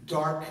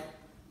dark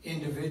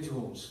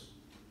individuals.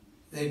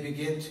 They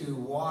began to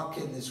walk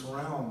in this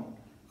realm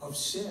of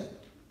sin.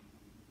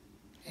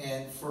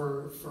 And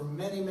for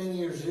many, many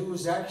years, it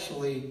was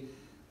actually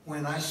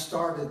when I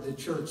started the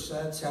church, so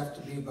that's have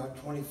to be about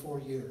 24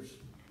 years,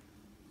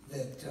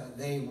 that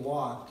they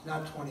walked,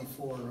 not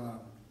 24,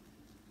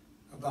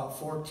 about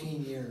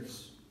 14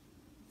 years,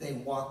 they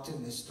walked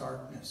in this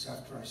darkness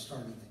after I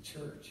started the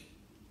church.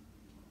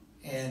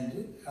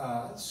 And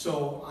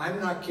so I'm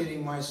not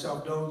kidding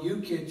myself. Don't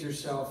you kid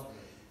yourself.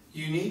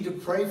 You need to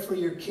pray for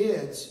your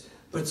kids,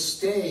 but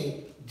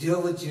stay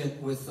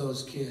diligent with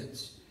those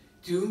kids.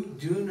 Do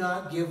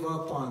not give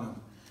up on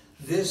them.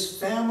 This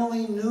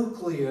family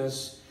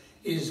nucleus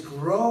is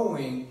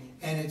growing,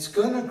 and it's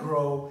going to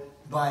grow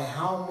by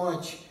how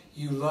much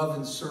you love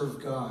and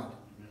serve God.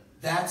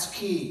 That's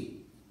key.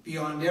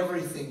 Beyond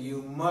everything,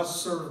 you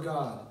must serve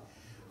God.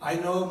 I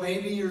know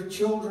maybe your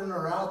children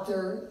are out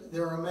there,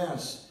 they're a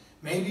mess.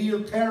 Maybe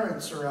your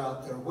parents are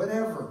out there,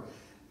 whatever.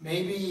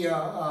 Maybe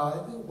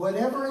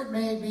whatever it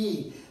may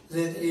be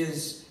that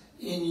is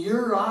in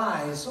your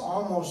eyes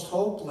almost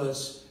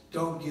hopeless,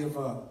 don't give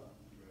up.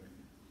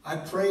 I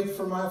prayed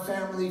for my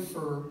family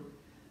for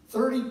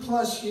 30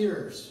 plus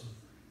years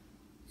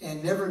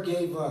and never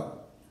gave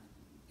up.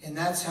 And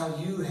that's how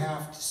you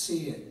have to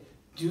see it.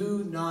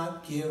 Do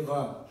not give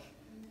up.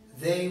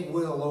 They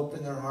will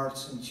open their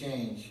hearts and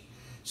change.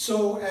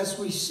 So as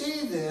we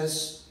see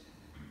this,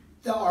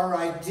 our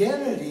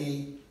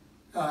identity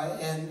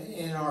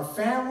in our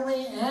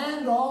family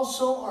and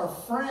also our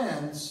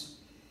friends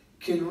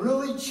can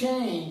really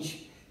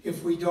change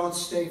if we don't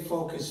stay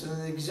focused.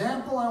 And the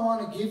example I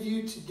want to give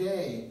you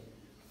today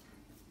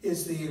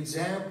is the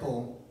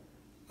example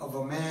of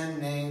a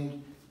man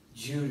named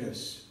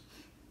Judas.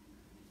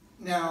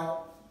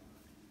 Now,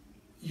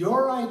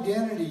 your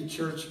identity,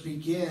 church,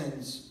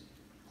 begins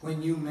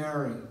when you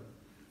marry.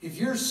 If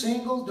you're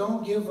single,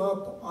 don't give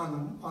up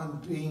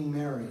on being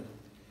married.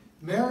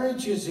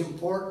 Marriage is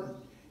important,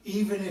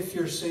 even if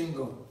you're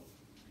single.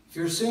 If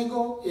you're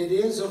single, it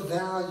is of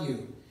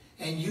value,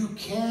 and you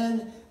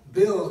can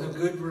build a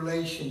good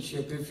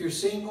relationship. If you're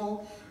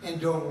single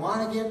and don't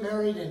want to get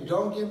married and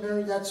don't get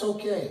married, that's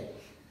okay.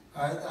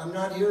 I'm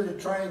not here to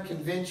try and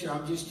convince you.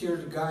 I'm just here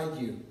to guide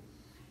you.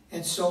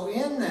 And so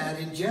in that,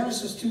 in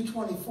Genesis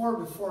 2:24,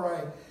 before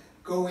I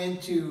go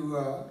into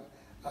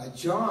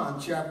John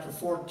chapter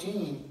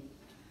 14,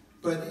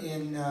 but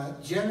in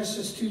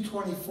Genesis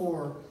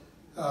 2:24,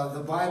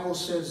 the Bible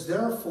says,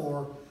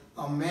 "Therefore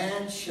a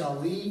man shall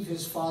leave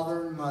his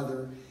father and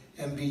mother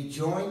and be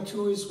joined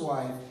to his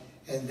wife,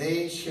 and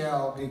they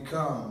shall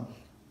become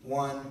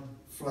one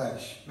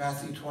flesh."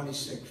 Matthew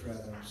 26,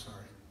 rather, I'm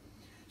sorry.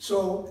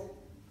 So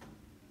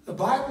the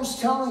Bible's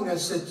telling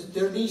us that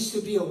there needs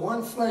to be a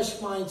one flesh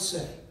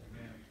mindset.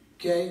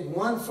 Okay,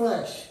 one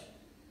flesh.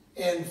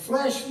 And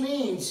flesh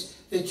means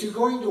that you're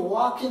going to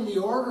walk in the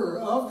order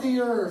of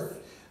the earth,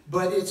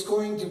 but it's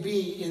going to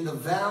be in the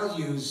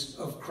values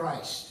of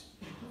Christ.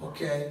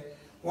 Okay?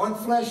 One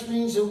flesh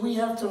means that we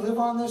have to live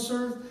on this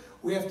earth.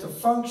 We have to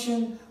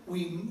function.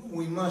 We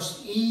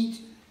must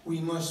eat.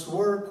 We must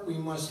work. We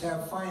must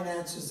have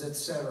finances,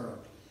 etc.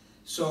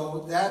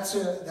 So that's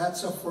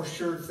a for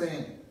sure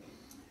thing.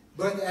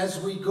 But as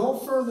we go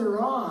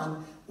further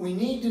on, we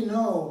need to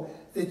know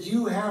that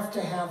you have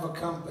to have a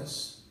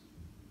compass.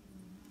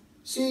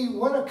 See,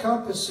 what a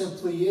compass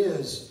simply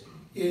is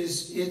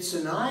it's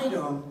an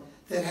item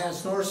that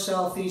has north,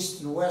 south,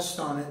 east, and west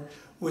on it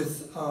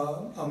with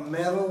a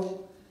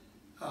metal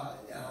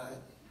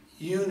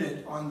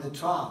unit on the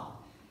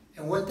top.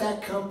 And what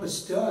that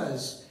compass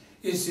does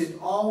is it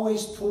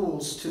always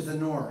pulls to the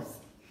north.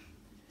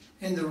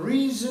 And the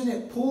reason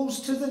it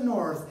pulls to the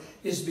north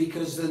is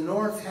because the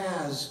north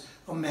has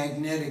a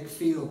magnetic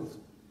field.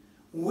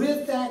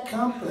 With that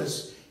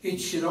compass, it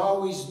should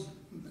always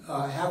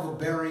have a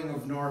bearing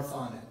of north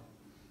on it,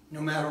 no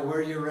matter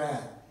where you're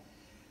at.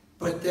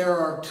 But there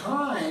are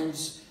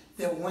times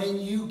that when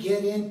you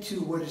get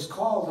into what is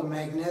called a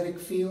magnetic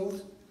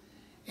field,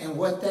 and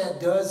what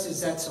that does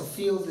is that's a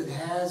field that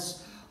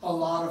has a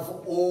lot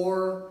of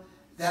ore.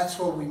 That's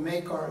where we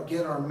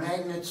get our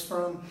magnets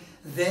from.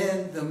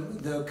 Then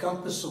the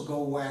compass will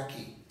go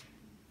wacky.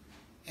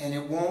 And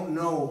it won't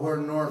know where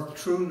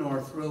true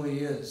north really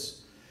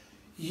is.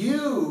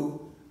 You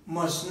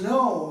must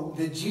know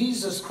that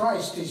Jesus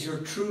Christ is your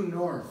true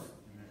north.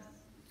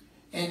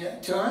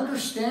 And to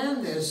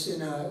understand this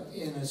in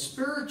a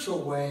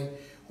spiritual way,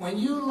 when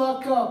you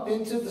look up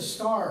into the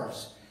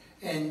stars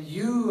and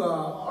you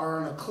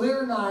are on a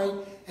clear night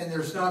and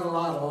there's not a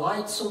lot of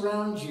lights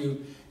around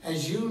you,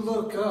 as you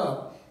look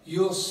up,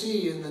 you'll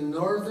see in the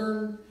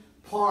northern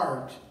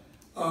part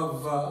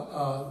of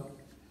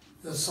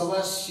the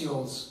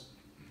celestials,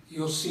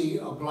 you'll see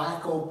a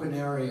black open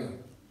area.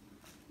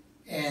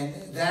 And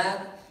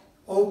that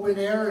open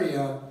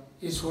area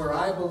is where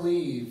I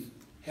believe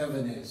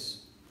heaven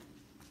is.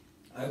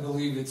 I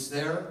believe it's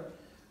there.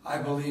 I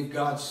believe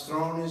God's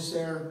throne is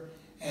there.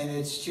 And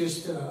it's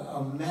just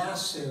a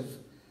massive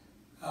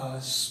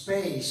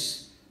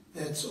space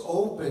that's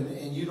open,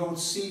 and you don't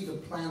see the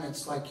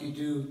planets like you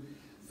do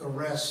the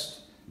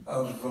rest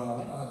of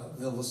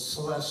the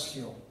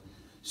celestial.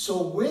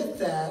 So with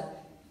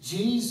that,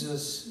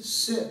 Jesus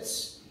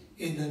sits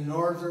in the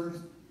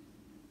northern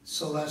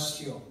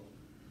celestial.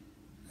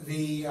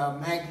 The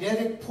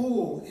magnetic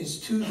pole is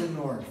to the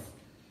north.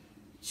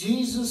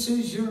 Jesus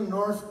is your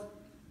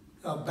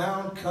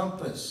north-bound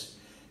compass.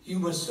 You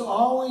must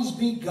always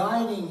be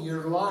guiding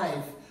your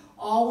life,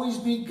 always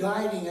be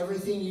guiding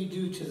everything you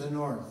do to the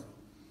north.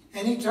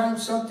 Anytime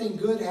something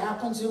good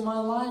happens in my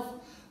life,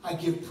 I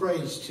give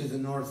praise to the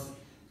North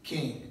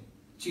King,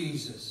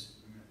 Jesus.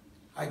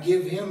 I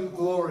give him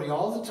glory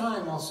all the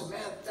time. I'll say,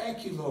 man,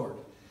 thank you, Lord.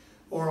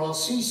 Or I'll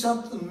see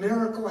something,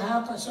 miracle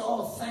happen. I say,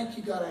 oh, thank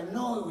you, God. I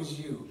know it was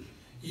you.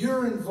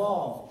 You're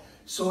involved.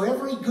 So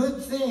every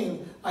good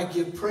thing, I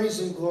give praise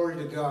and glory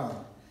to God.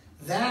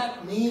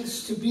 That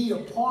needs to be a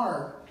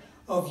part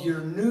of your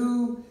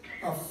new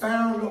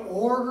found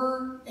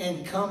order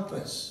and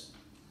compass.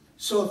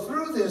 So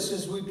through this,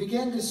 as we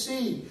begin to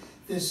see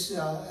this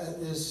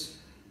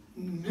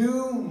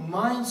new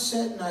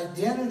mindset and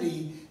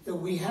identity that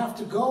we have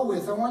to go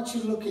with, I want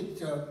you to look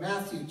at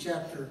Matthew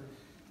chapter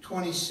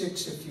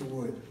 26, if you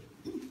would.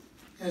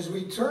 As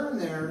we turn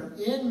there,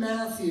 in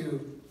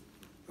Matthew,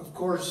 of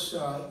course,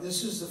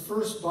 this is the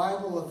first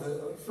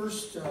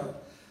first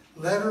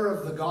letter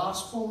of the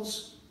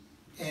Gospels.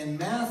 And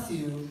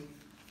Matthew,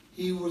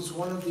 he was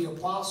one of the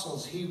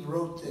apostles. He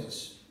wrote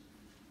this.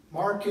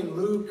 Mark and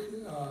Luke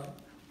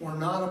were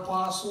not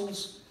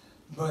apostles,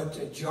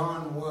 but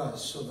John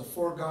was. So the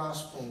four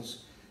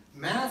Gospels.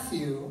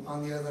 Matthew,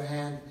 on the other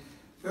hand,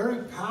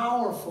 very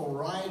powerful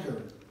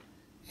writer.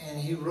 And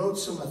he wrote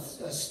some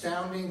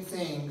astounding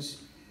things.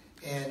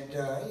 And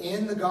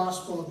in the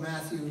Gospel of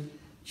Matthew,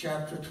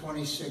 chapter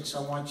 26,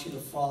 I want you to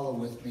follow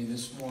with me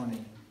this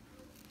morning.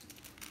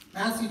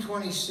 Matthew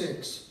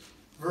 26,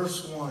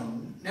 verse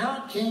 1.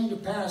 Now it came to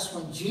pass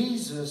when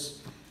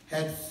Jesus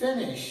had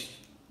finished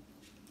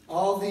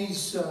all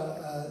these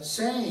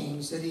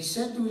sayings that he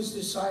said to his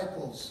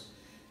disciples,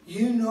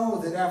 you know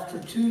that after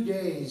 2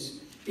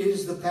 days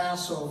is the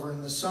Passover,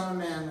 and the Son of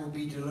Man will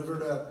be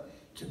delivered up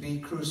to be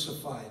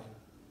crucified.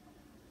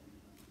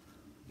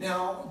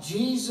 Now,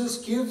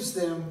 Jesus gives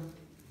them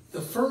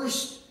the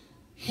first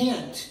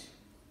hint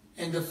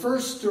and the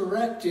first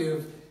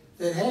directive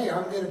that, hey,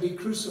 I'm going to be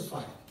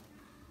crucified.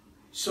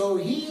 So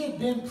he had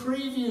been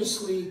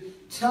previously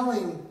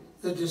telling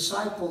the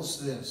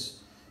disciples this,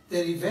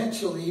 that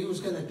eventually he was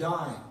going to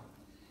die,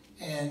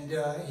 and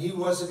he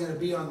wasn't going to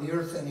be on the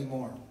earth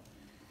anymore.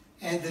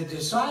 And the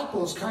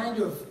disciples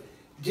kind of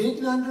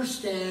didn't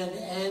understand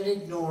and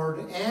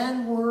ignored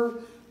and were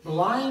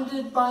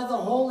blinded by the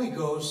Holy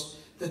Ghost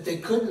that they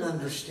couldn't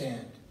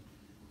understand,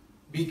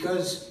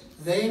 because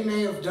they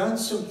may have done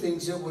some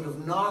things that would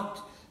have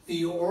knocked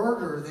the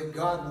order that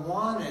God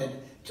wanted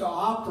to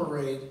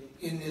operate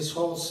in this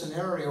whole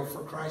scenario for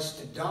Christ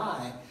to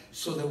die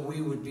so that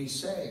we would be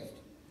saved.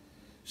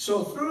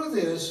 So through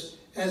this,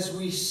 as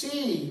we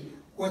see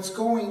what's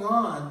going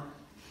on,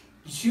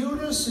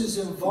 Judas is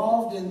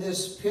involved in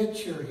this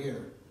picture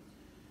here.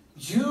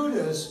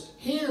 Judas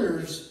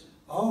hears,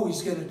 oh,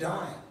 he's going to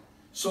die.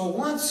 So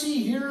once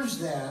he hears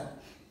that,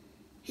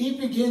 he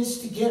begins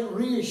to get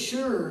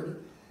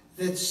reassured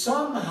that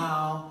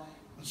somehow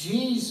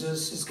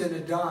Jesus is going to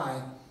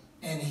die,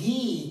 and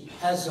he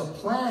has a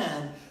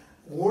plan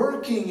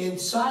working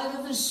inside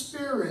of his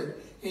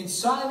spirit,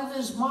 inside of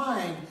his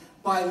mind,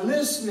 by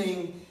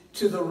listening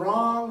to the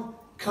wrong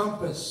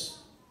compass.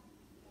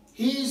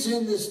 He's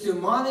in this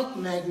demonic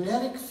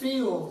magnetic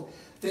field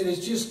that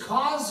is just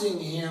causing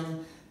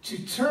him to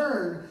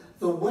turn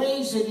the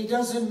ways that he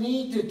doesn't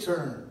need to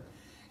turn.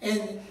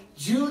 And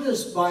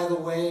Judas, by the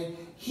way,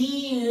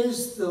 he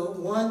is the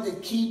one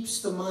that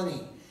keeps the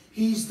money.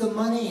 He's the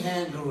money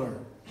handler.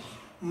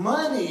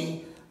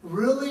 Money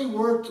really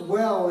worked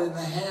well in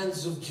the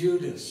hands of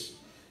Judas.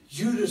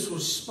 Judas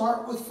was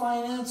smart with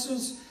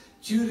finances.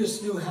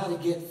 Judas knew how to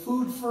get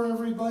food for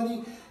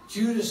everybody.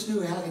 Judas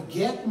knew how to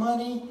get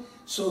money.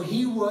 So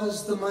he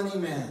was the money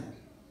man.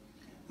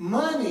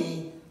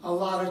 Money, a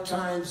lot of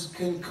times,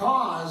 can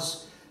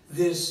cause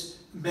this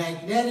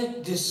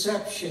magnetic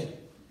deception.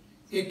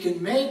 It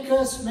can make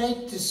us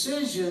make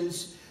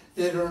decisions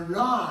that are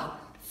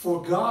not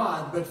for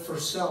God, but for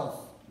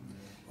self.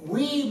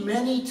 We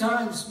many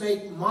times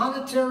make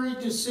monetary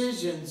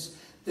decisions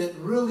that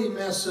really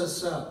mess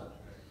us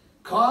up,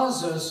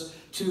 cause us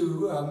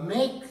to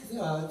make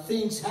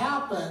things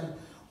happen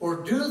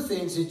or do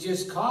things that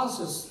just cause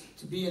us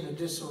to be in a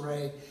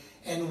disarray,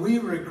 and we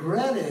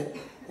regret it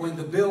when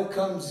the bill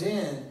comes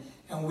in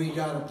and we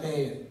got to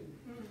pay it.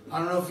 I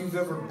don't know if you've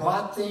ever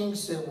bought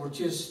things that were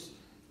just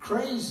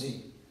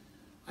crazy.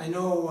 I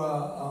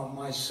know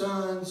my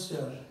sons,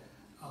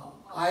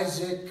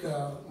 Isaac,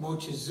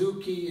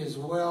 Mochizuki as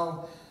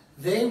well,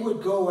 they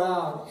would go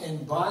out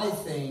and buy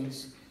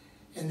things,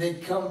 and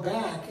they'd come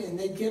back and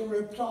they'd get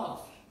ripped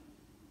off.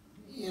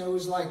 You know, it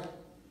was like,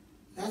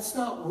 that's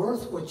not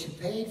worth what you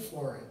paid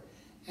for it.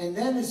 And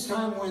then as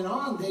time went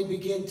on, they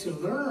began to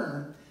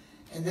learn,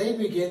 and they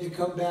began to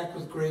come back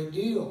with great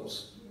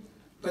deals.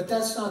 But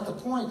that's not the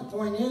point. The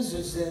point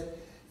is that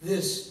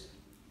this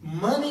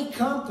money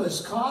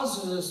compass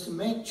causes us to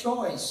make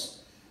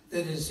choice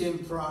that is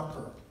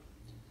improper.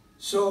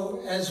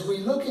 So as we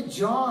look at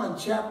John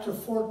chapter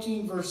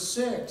 14, verse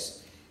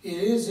 6, it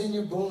is in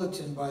your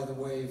bulletin, by the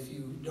way, if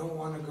you don't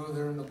want to go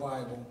there in the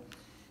Bible.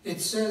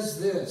 It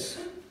says this,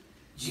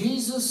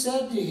 Jesus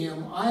said to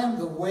him, I am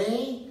the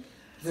way,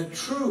 the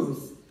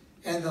truth,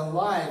 and the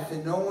life,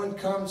 and no one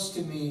comes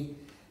to me,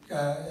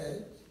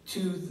 to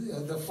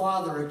the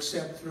Father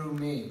except through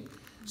me.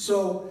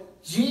 So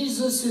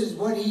Jesus is,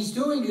 what he's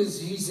doing is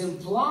he's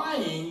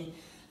implying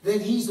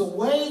that he's the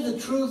way, the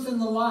truth,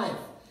 and the life.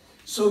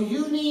 So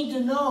you need to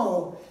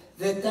know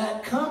that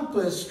that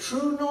compass,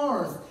 true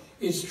north,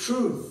 is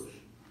truth.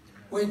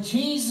 When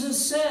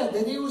Jesus said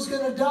that he was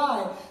going to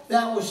die,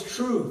 that was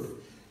truth.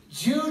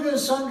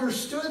 Judas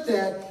understood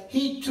that.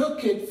 He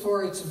took it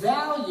for its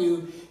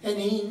value, and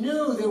he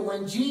knew that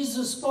when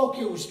Jesus spoke,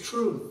 it was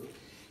truth.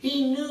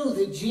 He knew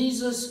that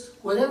Jesus,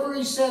 whatever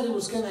he said, it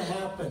was going to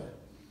happen.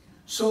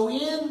 So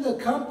in the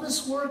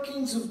compass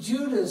workings of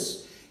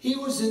Judas, he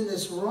was in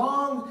this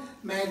wrong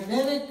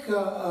magnetic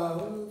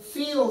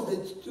field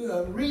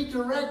that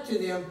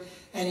redirected him,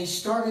 and he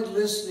started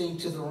listening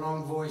to the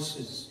wrong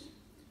voices.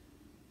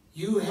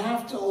 You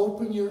have to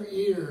open your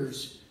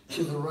ears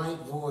to the right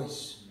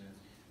voice.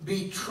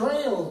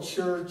 Betrayal,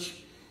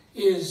 church,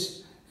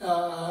 is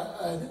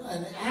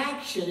an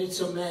action. It's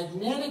a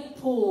magnetic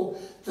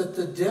pull that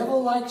the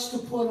devil likes to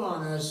put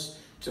on us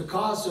to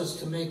cause us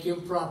to make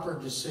improper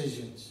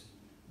decisions.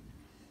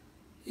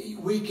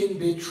 We can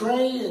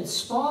betray in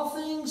small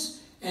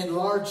things and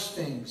large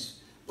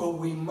things, but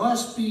we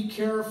must be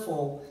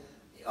careful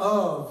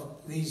of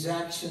these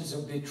actions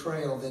of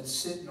betrayal that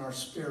sit in our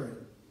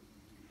spirit.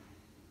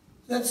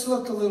 Let's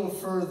look a little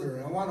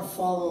further. I want to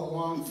follow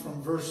along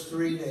from verse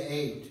 3 to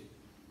 8.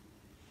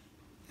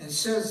 And it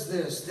says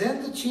this,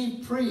 "Then the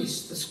chief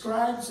priests, the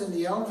scribes, and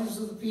the elders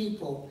of the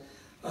people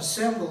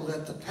assembled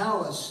at the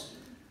palace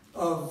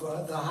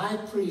of the high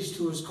priest,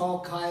 who was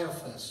called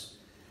Caiaphas,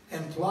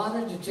 and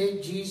plotted to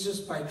take Jesus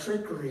by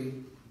trickery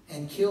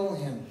and kill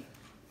him.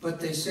 But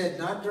they said,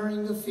 'Not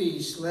during the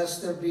feast,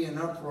 lest there be an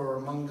uproar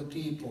among the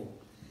people.'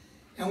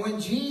 And when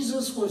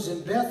Jesus was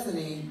in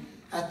Bethany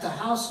at the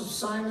house of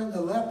Simon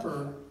the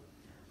leper,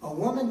 a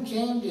woman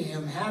came to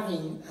him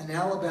having an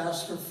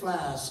alabaster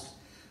flask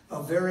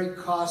of very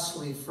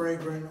costly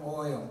fragrant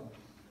oil.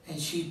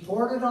 And she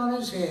poured it on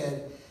his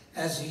head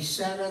as he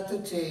sat at the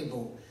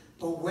table.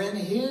 But when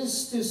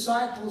his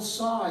disciples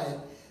saw it,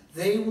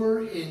 they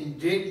were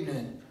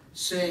indignant,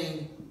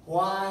 saying,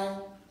 'Why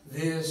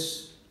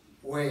this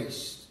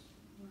waste?'"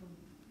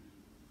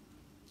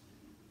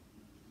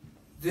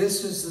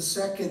 This is the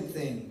second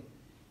thing.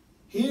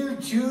 Here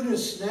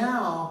Judas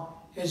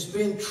now has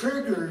been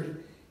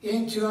triggered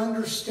into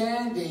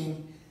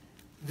understanding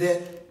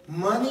that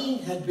money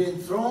had been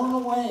thrown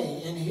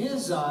away in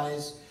his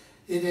eyes.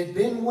 It had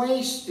been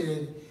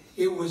wasted.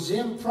 It was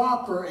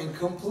improper and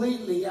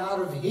completely out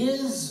of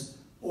his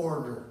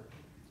order.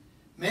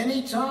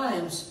 Many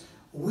times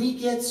we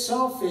get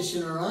selfish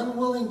and are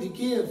unwilling to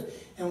give,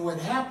 and what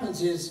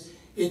happens is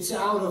it's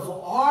out of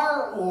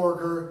our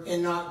order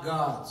and not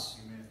God's.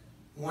 Amen.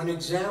 One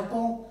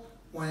example,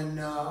 when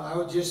I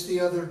was just the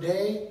other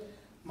day,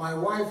 my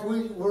wife,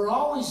 we're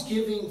always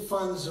giving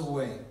funds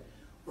away.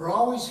 We're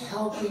always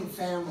helping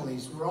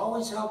families. We're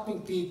always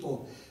helping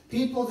people.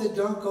 People that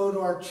don't go to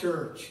our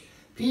church.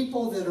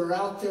 People that are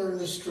out there in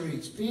the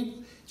streets.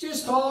 People,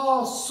 just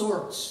all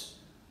sorts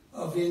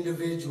of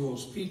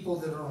individuals. People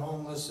that are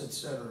homeless,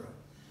 etc.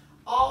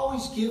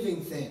 Always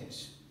giving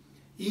things.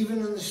 Even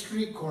in the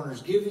street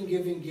corners. Giving,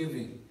 giving,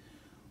 giving.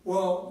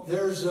 Well,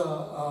 there's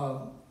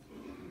an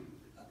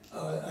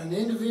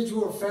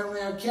individual or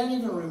family, I can't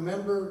even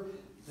remember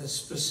the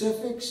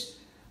specifics,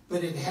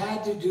 but it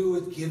had to do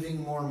with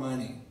giving more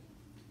money.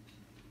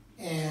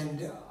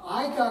 And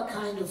I got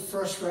kind of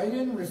frustrated. I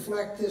didn't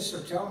reflect this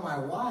or tell my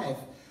wife,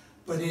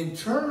 but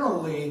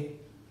internally,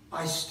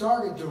 I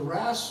started to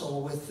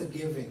wrestle with the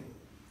giving.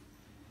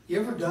 You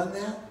ever done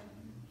that?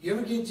 You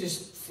ever get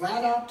just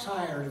flat out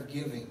tired of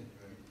giving?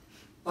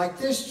 Like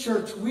this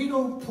church, we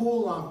don't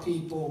pull on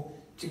people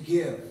to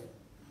give.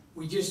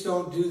 We just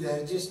don't do that.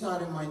 It's just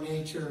not in my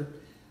nature.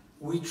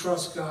 We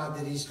trust God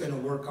that He's going to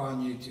work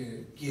on you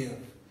to give.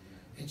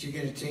 That you're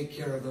going to take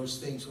care of those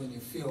things when you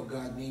feel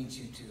God needs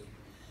you to.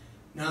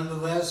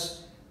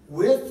 Nonetheless,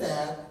 with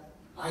that,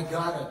 I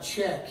got a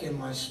check in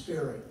my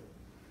spirit.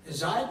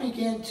 As I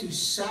began to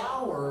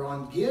sour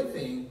on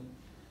giving,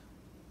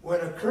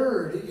 what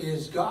occurred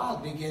is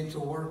God began to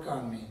work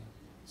on me. He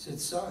said,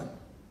 "Son,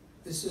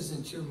 this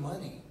isn't your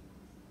money.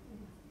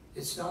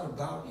 It's not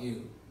about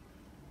you."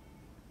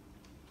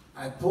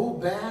 I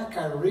pulled back,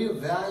 I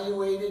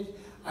reevaluated,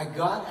 I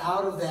got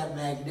out of that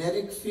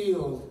magnetic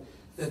field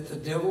that the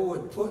devil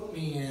would put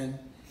me in,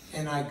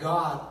 and I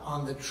got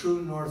on the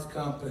true north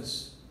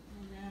compass.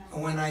 Amen.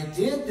 And when I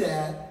did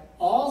that,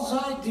 all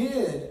I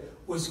did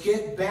was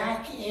get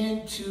back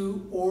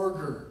into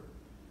order.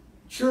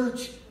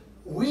 Church,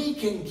 we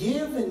can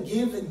give and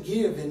give and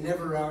give and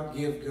never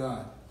outgive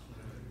God.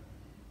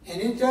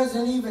 And it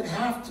doesn't even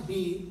have to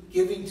be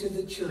giving to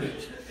the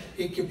church.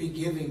 It could be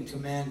giving to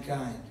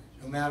mankind,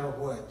 no matter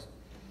what.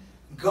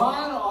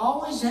 God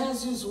always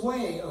has His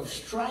way of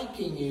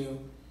striking you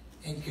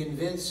and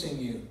convincing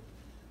you.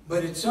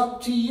 But it's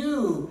up to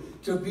you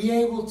to be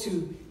able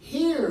to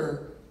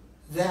hear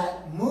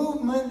that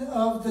movement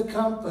of the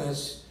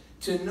compass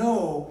to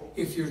know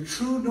if you're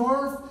true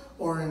north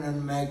or in a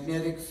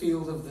magnetic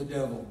field of the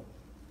devil.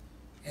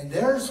 And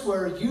there's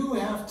where you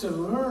have to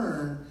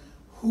learn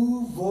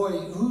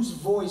whose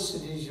voice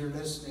it is you're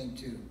listening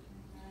to.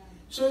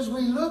 So as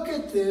we look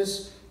at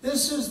this,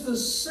 this is the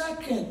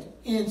second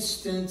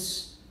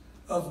instance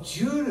of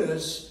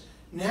Judas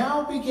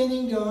now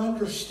beginning to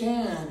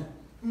understand,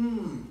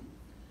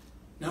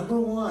 number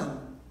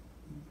one,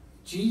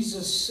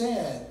 Jesus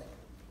said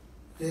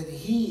that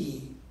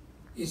He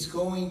is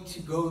going to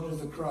go to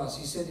the cross.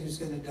 He said He was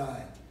going to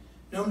die.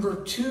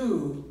 Number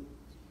two,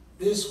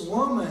 this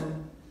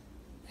woman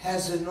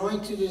has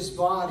anointed His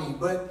body.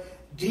 But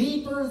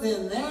deeper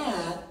than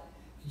that,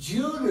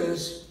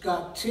 Judas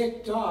got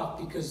ticked off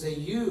because they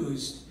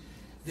used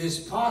this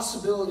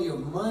possibility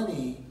of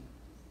money,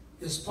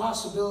 this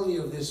possibility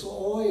of this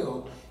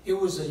oil. It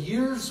was a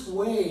year's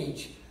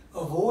wage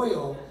of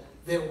oil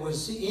that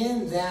was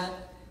in that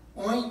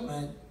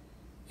ointment,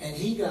 and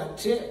he got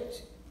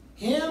ticked.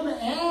 Him,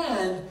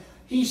 and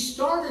he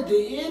started to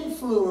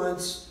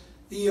influence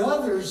the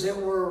others that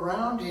were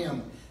around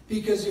him.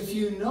 Because if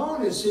you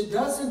notice, it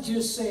doesn't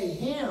just say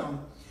him,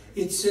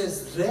 it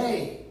says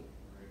they.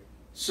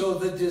 So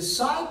the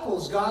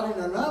disciples got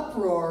in an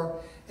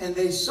uproar, and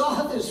they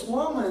saw this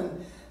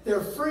woman.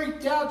 They're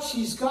freaked out.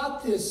 She's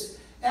got this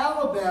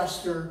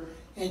alabaster,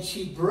 and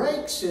she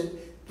breaks it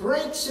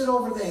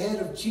over the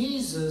head of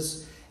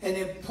Jesus, and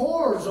it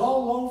pours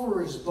all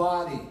over His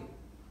body.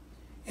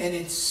 And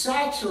it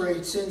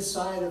saturates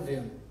inside of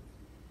Him.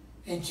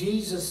 And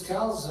Jesus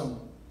tells them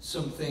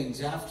some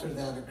things after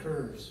that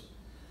occurs.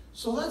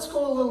 So let's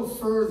go a little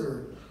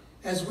further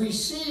as we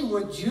see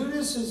what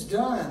Judas has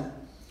done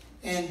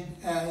and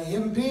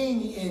him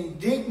being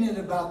indignant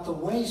about the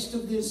waste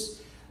of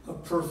this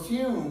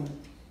perfume.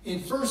 In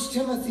 1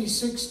 Timothy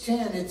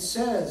 6:10 it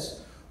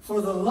says,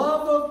 "For the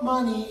love of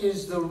money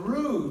is the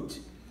root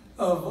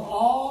of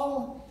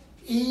all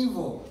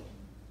evil."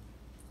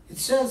 It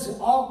says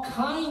all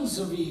kinds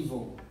of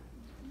evil,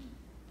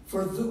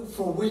 for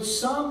which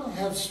some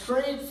have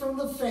strayed from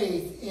the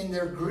faith in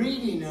their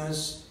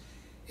greediness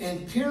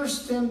and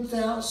pierced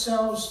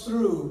themselves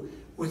through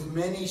with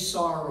many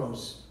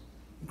sorrows.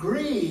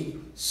 Greed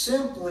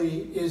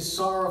simply is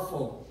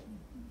sorrowful.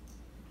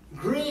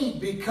 Greed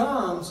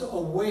becomes a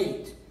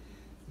weight.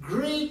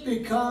 Greed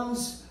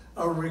becomes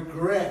a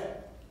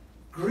regret.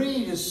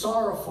 Greed is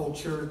sorrowful,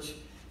 church,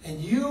 and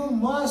you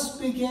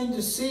must begin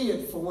to see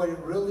it for what it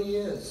really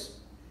is.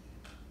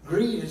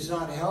 Greed is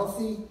not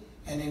healthy,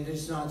 and it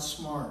is not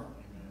smart.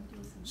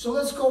 So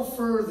let's go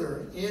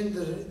further in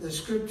the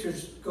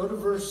scriptures. Go to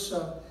verse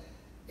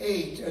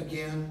 8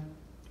 again.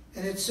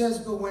 And it says,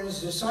 "But when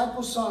his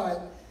disciples saw it,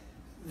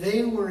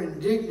 they were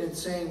indignant,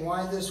 saying,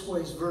 'Why this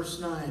waste?'" Verse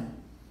 9.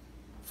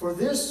 "For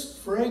this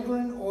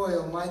fragrant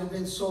oil might have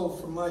been sold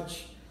for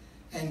much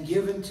and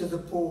given to the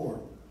poor."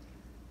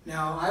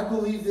 Now, I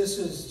believe this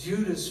is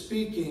Judas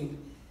speaking,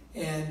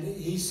 and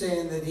he's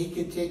saying that he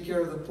could take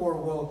care of the poor.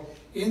 Well,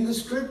 in the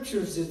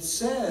scriptures it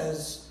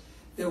says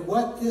that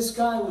what this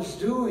guy was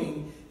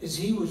doing is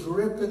he was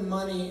ripping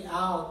money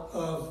out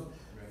of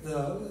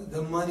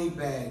the money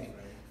bag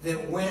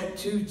that went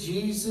to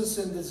Jesus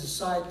and the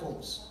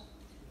disciples.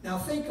 Now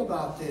think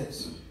about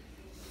this.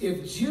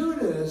 If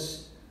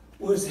Judas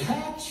was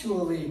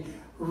actually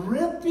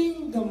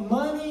ripping the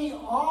money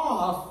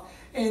off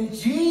and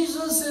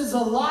Jesus is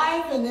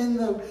alive and in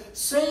the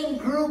same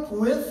group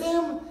with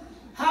him,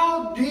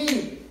 how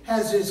deep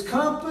has his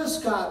compass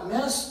got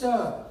messed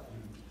up?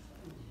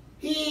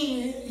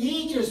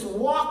 He just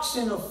walks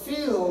in a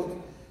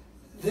field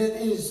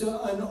that is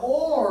an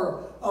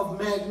ore of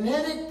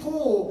magnetic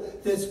pull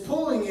that's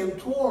pulling him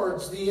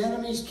towards the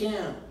enemy's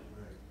camp.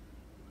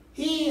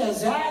 He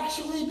has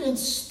actually been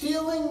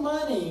stealing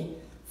money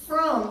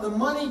from the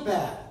money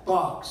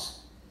box.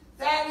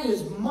 That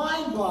is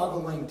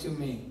mind-boggling to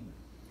me.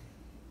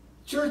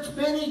 Church,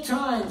 many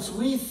times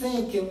we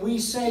think and we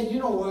say, you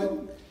know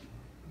what?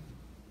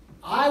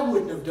 I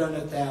wouldn't have done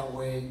it that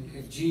way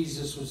if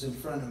Jesus was in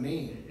front of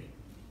me.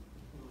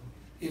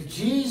 If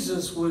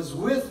Jesus was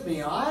with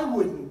me, I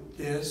wouldn't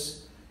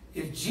this.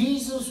 If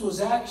Jesus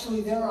was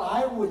actually there,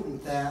 I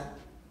wouldn't that.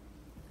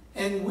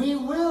 And we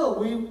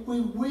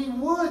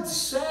would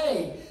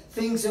say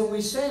things that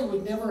we say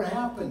would never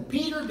happen.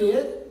 Peter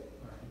did.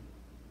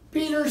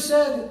 Peter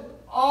said,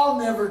 "I'll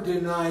never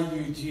deny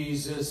you,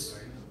 Jesus.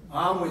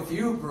 I'm with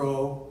you,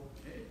 bro.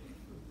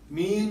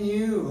 Me and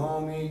you,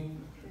 homie.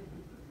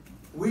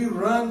 We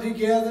run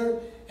together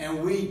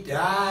and we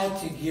die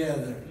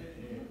together."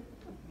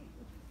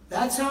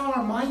 That's how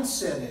our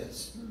mindset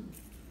is.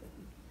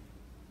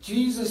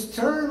 Jesus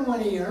turned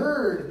when he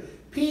heard.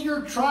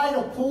 Peter tried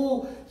to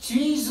pull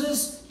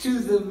Jesus to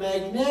the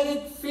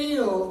magnetic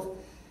field,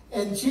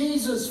 and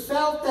Jesus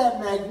felt that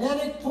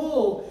magnetic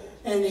pull,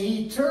 and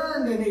he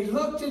turned and he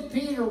looked at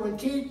Peter when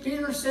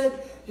Peter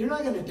said, "You're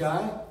not going to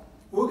die.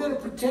 We're going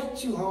to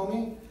protect you,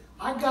 homie.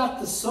 I got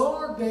the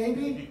sword,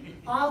 baby.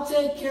 I'll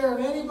take care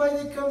of anybody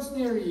that comes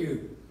near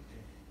you."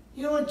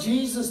 You know what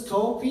Jesus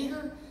told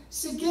Peter? He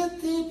said,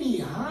 "Get thee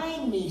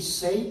behind me,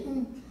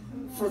 Satan,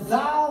 for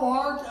thou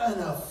art an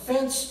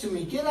offense to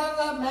me." Get out of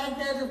that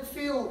magnetic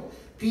field,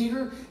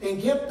 Peter, and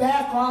get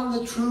back on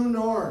the true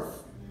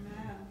north.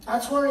 Amen.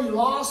 That's where he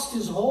lost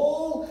his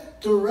whole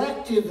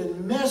directive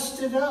and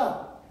messed it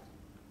up.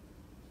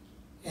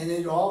 And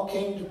it all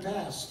came to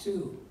pass,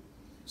 too.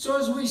 So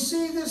as we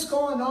see this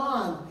going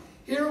on,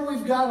 here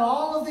we've got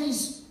all of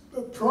these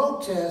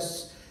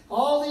protests.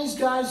 All these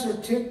guys are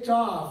ticked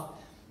off.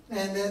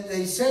 And that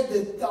they said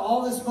that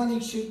all this money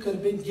could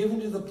have been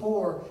given to the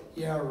poor.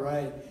 Yeah,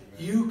 right.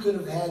 You could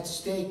have had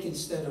steak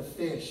instead of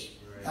fish.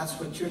 That's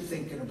what you're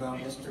thinking about,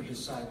 Mr.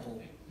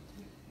 Disciple.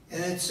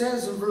 And it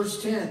says in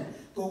verse 10,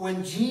 "But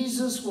when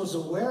Jesus was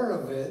aware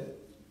of it,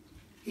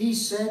 he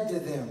said to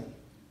them,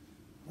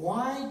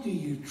 'Why do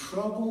you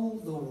trouble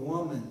the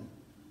woman?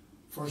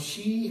 For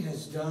she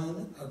has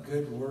done a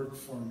good work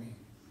for me.'"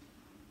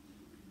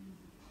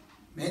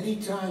 Many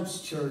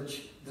times,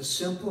 church, the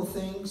simple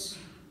things,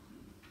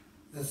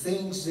 the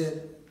things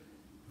that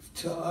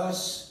to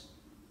us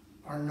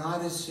are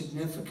not as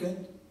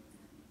significant,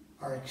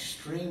 are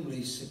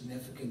extremely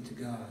significant to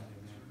God.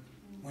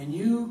 When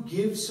you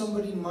give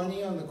somebody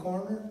money on the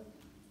corner,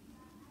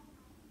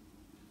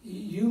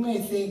 you may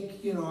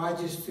think, I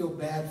just feel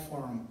bad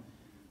for them.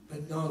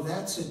 But no,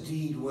 that's a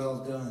deed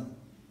well done.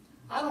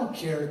 I don't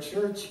care,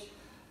 church.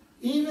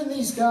 Even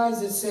these guys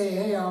that say,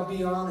 "Hey, I'll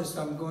be honest,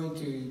 I'm going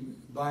to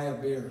buy a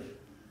beer."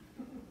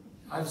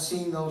 I've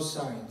seen those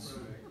signs.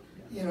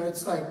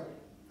 It's like,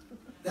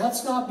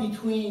 that's not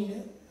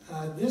between,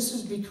 this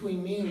is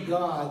between me and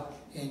God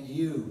and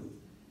you.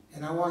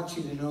 And I want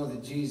you to know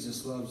that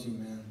Jesus loves you,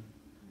 man.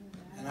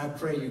 And I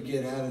pray you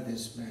get out of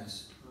this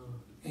mess.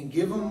 And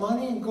give him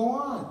money and go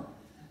on.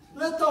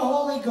 Let the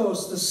Holy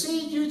Ghost, the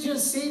seed you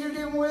just seeded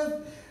him with,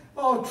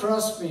 oh,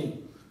 trust me,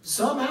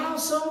 somehow,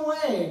 some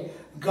way,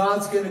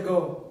 God's going to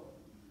go.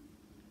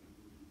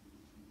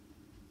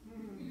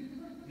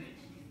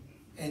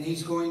 And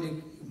he's going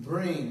to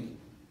bring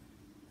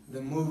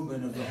the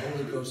movement of the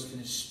Holy Ghost in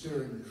his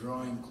spirit and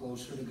draw him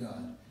closer to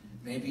God.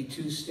 Maybe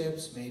 2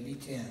 steps, maybe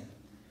 10,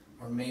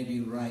 or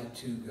maybe right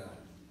to God.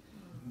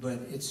 But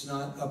it's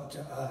not up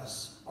to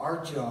us.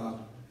 Our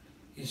job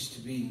is to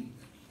be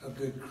a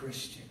good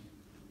Christian.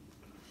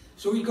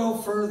 So we go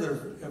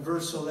further in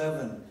verse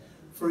 11.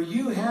 For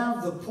you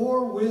have the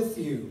poor with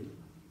you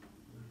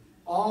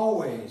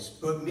always,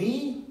 but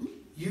me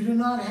you do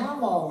not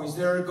have always.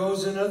 There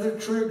goes another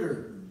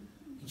trigger.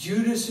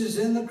 Judas is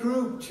in the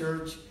group,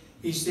 church.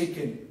 He's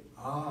thinking,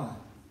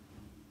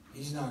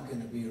 he's not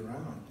going to be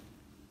around.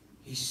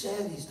 He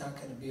said he's not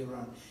going to be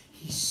around.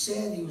 He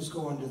said he was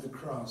going to the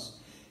cross.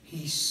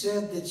 He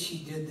said that she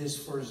did this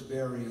for his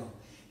burial.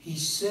 He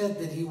said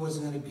that he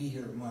wasn't going to be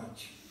here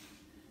much.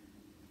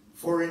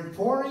 For in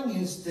pouring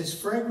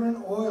this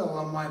fragrant oil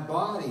on my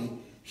body,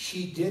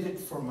 she did it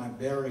for my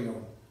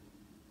burial.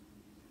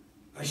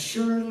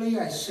 Assuredly,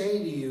 I say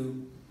to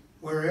you,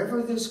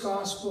 wherever this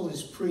gospel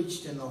is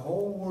preached in the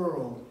whole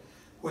world,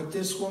 what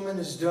this woman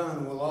has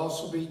done will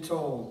also be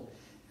told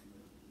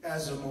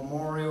as a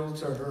memorial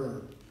to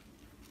her.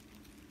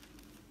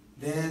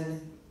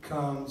 Then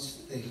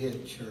comes the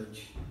hit,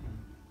 church.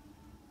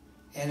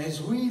 And as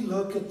we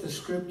look at the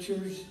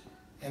scriptures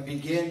and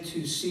begin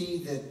to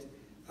see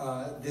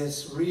that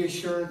this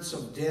reassurance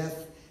of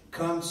death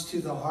comes to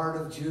the heart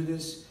of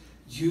Judas,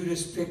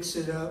 Judas picks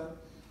it up.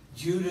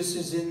 Judas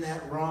is in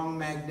that wrong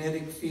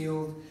magnetic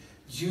field.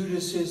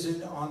 Judas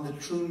isn't on the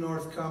true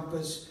north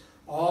compass.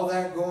 All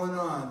that going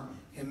on.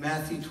 In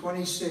Matthew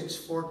 26,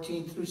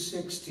 14 through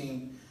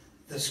 16,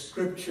 the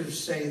scriptures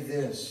say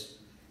this.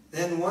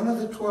 Then one of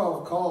the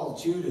 12,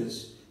 called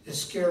Judas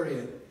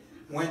Iscariot,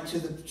 went to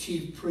the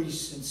chief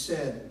priests and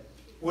said,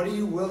 what are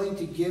you willing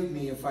to give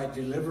me if I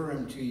deliver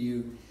him to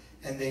you?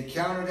 And they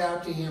counted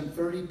out to him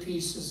 30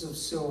 pieces of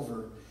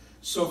silver.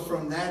 So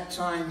from that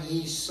time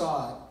he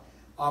sought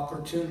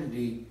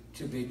opportunity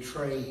to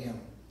betray him.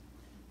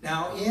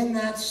 Now in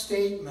that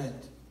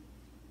statement,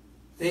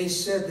 they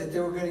said that they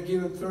were going to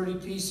give him 30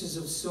 pieces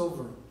of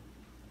silver.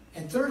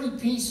 And 30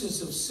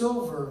 pieces of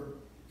silver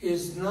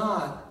is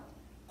not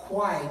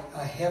quite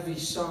a heavy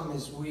sum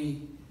as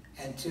we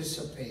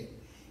anticipate.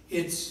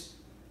 It's,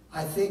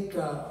 I think,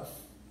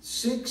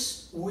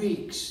 6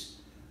 weeks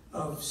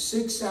of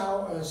 6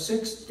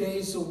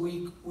 days a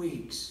week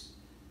weeks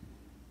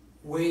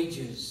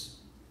wages.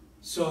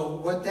 So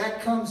what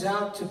that comes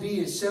out to be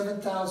is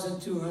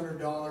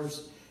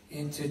 $7,200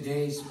 in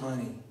today's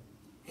money,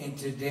 in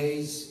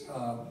today's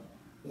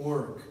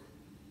work.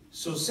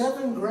 So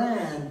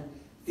 $7,000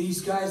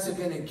 these guys are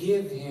going to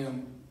give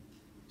him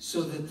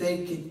so that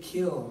they could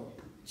kill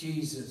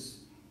Jesus.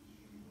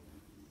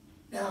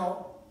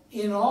 Now,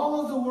 in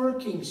all of the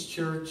workings,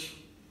 church,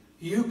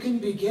 you can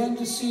begin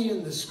to see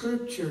in the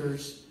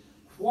scriptures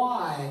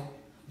why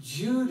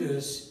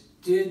Judas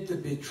did the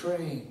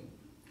betraying.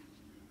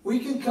 We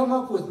can come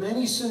up with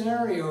many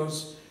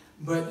scenarios,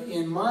 but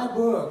in my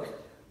book,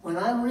 when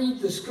I read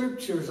the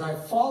scriptures, I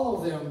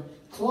follow them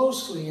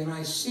closely and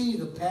I see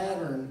the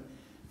pattern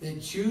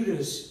that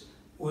Judas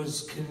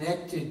was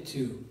connected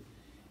to.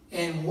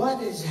 And what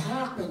has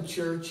happened,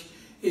 church,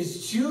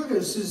 is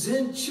Judas is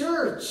in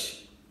church.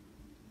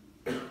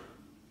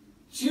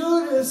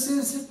 Judas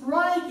is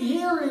right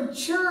here in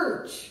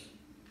church.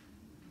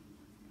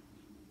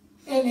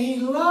 And he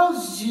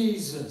loves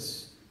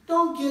Jesus.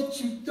 Don't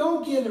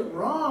get it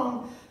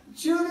wrong.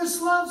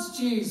 Judas loves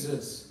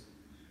Jesus.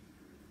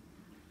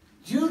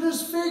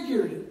 Judas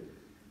figured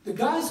the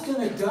guy's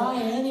going to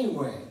die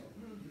anyway.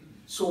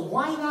 So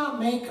why not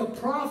make a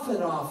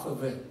profit off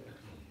of it?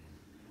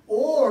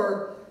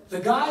 Or the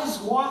guy's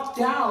walked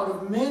out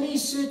of many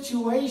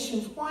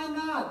situations. Why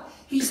not?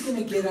 He's going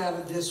to get out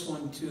of this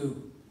one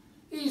too.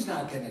 He's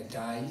not going to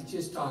die. He's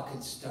just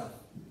talking stuff.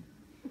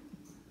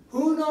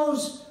 Who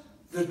knows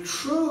the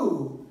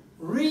true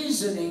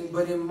reasoning,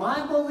 but in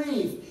my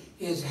belief,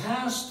 it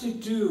has to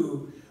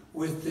do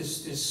with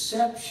this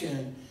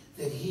deception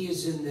that he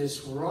is in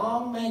this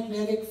wrong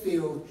magnetic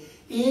field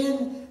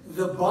in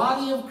the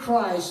body of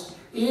Christ,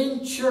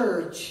 in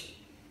church,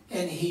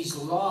 and he's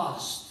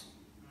lost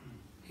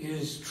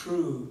his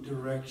true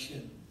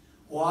direction.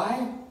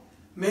 Why?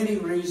 Many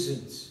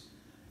reasons.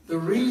 The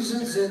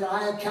reasons that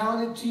I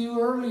accounted to you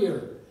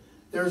earlier.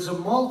 There's a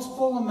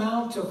multiple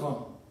amount of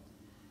them.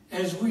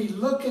 As we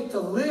look at the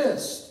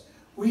list,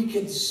 we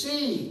can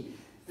see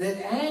that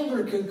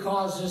anger can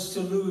cause us to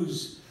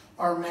lose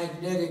our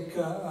magnetic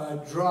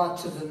draw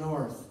to the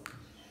north.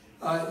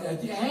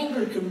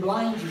 Anger can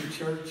blind you,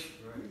 church.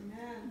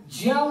 Amen.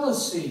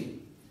 Jealousy.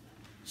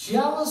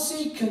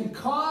 Jealousy can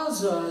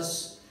cause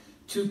us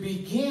to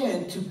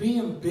begin to be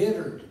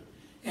embittered.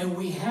 And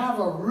we have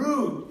a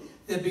root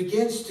that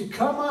begins to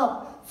come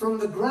up from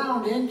the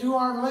ground into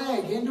our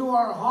leg, into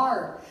our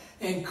heart,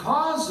 and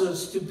cause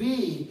us to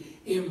be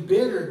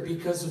embittered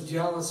because of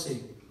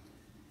jealousy.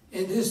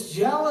 And this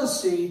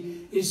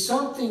jealousy is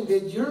something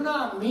that you're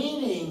not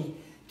meaning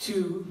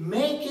to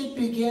make it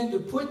begin to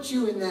put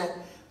you in that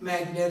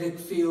magnetic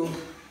field,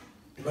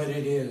 but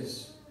it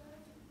is.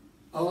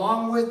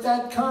 Along with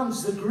that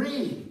comes the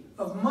greed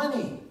of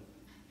money.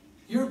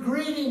 Your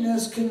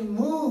greediness can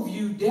move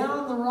you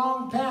down the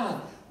wrong path.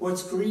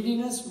 What's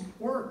greediness?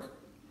 Work.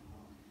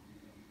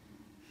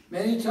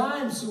 Many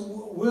times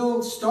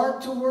we'll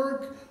start to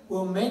work,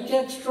 we'll make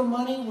extra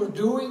money, we're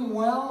doing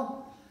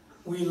well.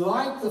 We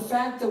like the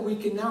fact that we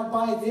can now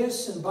buy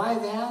this and buy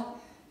that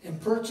and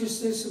purchase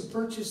this and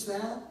purchase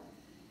that.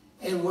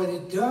 And what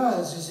it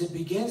does is it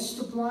begins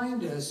to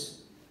blind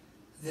us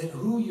that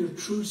who your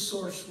true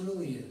source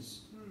really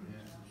is.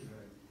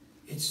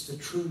 It's the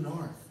true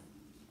north.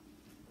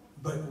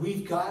 But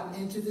we've gotten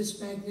into this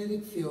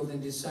magnetic field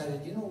and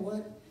decided, you know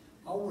what?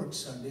 I'll work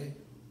Sunday.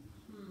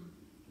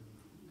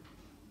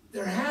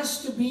 There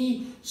has to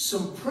be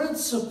some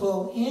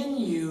principle in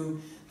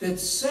you that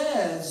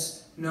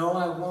says, no,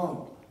 I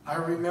won't. I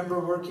remember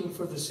working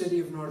for the city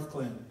of North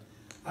Clinton.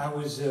 I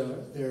was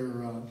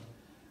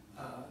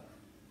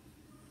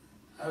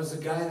I was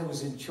the guy that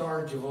was in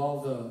charge of all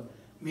the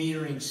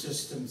metering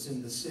systems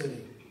in the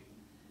city.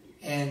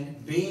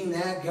 And being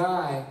that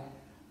guy,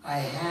 I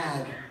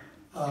had,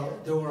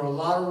 there were a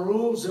lot of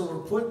rules that were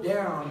put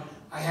down.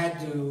 I had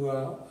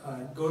to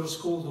go to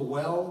school to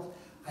weld.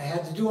 I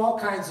had to do all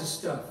kinds of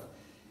stuff.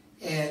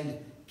 And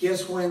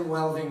guess when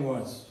welding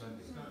was?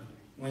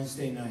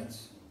 Wednesday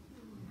nights.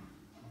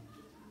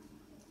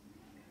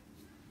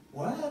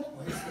 What?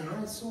 Wednesday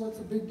nights? So what's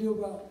the big deal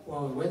about?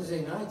 Well,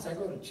 Wednesday nights I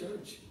go to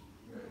church.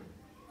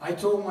 I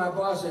told my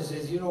boss, I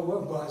said, you know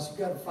what, boss, you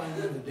got to find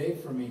another day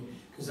for me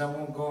because I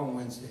won't go on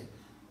Wednesday.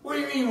 What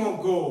do you mean you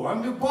won't go?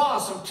 I'm your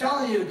boss. I'm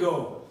telling you to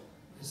go.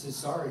 I said,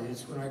 sorry,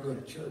 it's when I go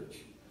to church.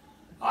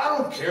 I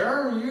don't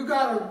care. You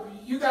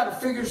gotta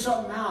figure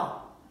something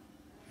out.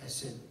 I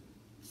said,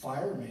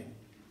 fire me.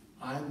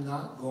 I'm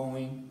not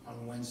going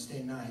on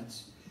Wednesday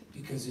nights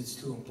because it's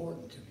too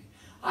important to me.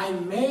 I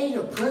made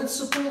a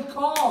principled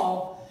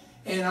call,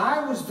 and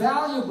I was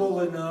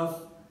valuable enough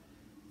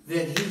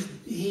that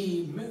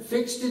he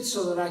fixed it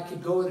so that I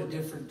could go at a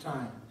different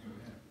time.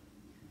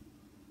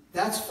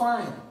 That's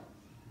fine.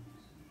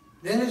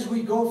 Then as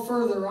we go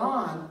further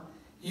on,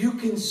 you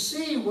can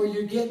see where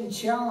you're getting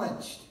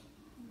challenged.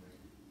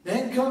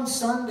 Then come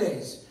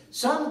Sundays.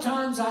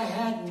 Sometimes I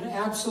had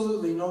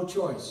absolutely no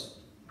choice.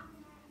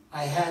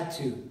 I had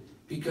to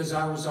because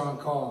I was on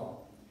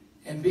call.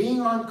 And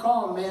being on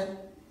call meant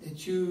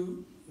that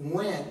you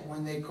went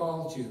when they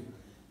called you.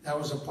 That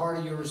was a part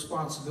of your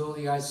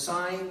responsibility. I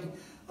signed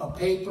a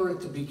paper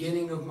at the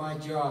beginning of my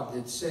job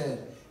that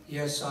said,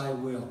 yes, I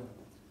will.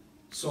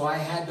 So I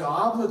had to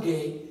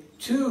obligate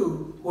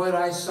to what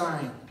I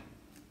signed.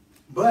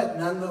 But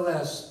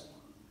nonetheless,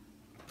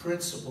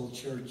 principle,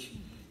 church,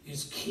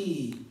 is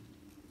key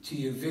to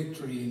your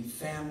victory in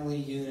family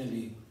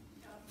unity.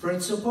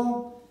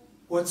 Principle,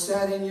 what's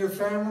that in your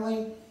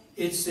family?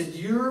 It's that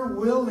you're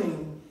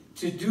willing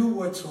to do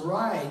what's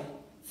right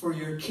for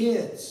your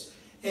kids.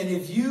 And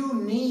if you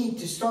need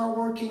to start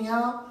working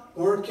out,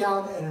 work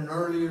out at an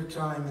earlier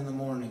time in the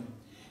morning.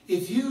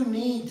 If you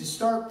need to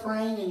start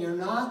praying and you're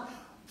not,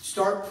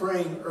 start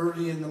praying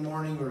early in the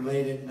morning or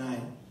late at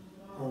night.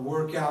 Or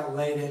work out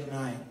late at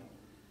night.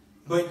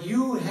 But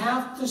you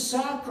have to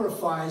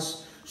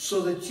sacrifice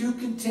so that you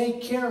can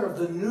take care of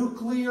the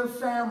nuclear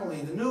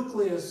family, the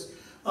nucleus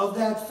of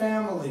that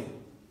family.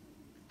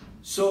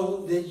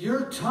 So that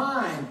your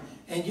time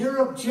and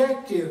your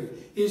objective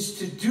is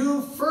to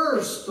do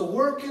first the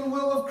work and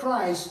will of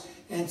Christ,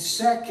 and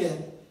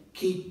second,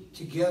 keep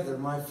together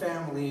my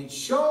family and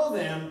show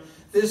them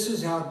this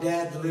is how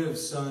Dad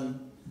lives,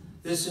 son.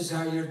 This is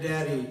how your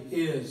daddy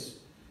is.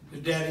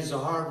 Your daddy's a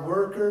hard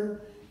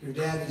worker. Your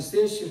daddy's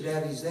this, your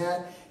daddy's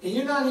that. And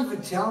you're not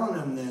even telling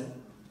them that.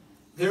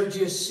 They're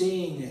just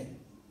seeing it.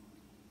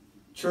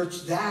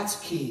 Church, that's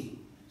key.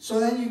 So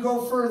then you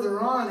go further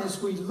on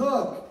as we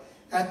look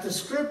at the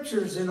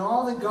scriptures and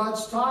all that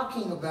God's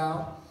talking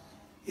about.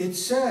 It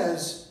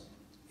says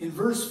in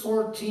verse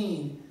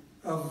 14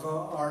 of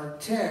our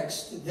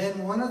text,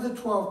 then one of the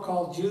 12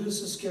 called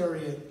Judas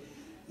Iscariot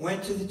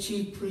went to the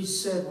chief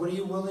priest, said, what are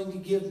you willing to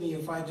give me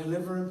if I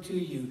deliver him to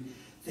you?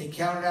 They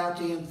counted out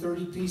to him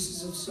 30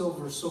 pieces of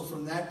silver. So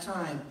from that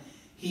time,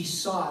 he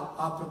sought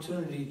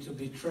opportunity to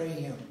betray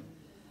him.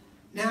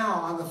 Now,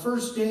 on the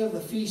first day of the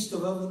feast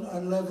of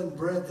unleavened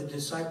bread, the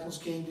disciples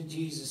came to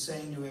Jesus,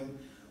 saying to him,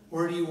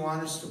 where do you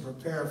want us to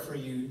prepare for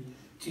you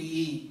to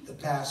eat the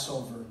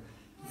Passover?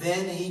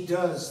 Then he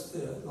does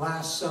the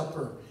Last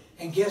Supper.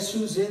 And guess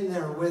who's in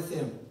there with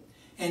him?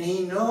 And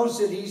he knows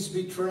that he's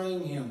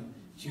betraying him,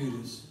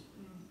 Judas.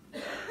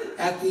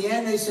 At the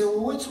end, they say,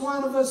 well, which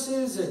one of us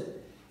is it?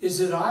 Is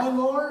it I,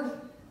 Lord?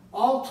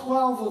 All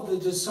 12 of the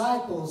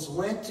disciples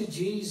went to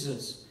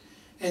Jesus.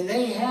 And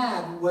they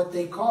had what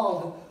they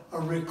called a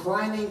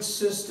reclining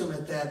system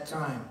at that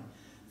time.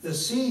 The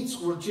seats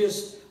were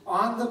just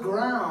on the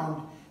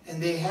ground,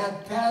 and they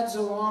had pads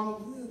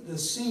along the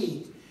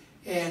seat,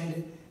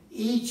 and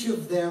each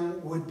of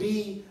them would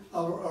be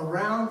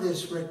around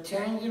this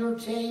rectangular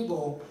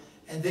table,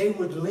 and they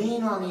would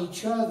lean on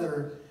each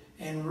other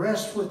and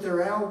rest with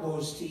their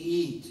elbows to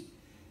eat.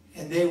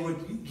 And they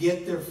would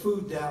get their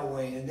food that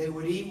way, and they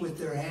would eat with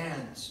their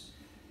hands.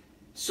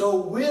 So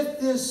with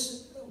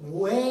this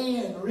way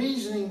and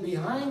reasoning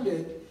behind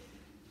it,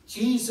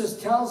 Jesus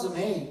tells them,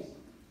 hey,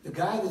 the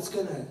guy that's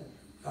going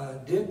to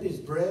dip his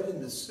bread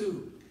in the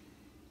soup,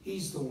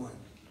 he's the one.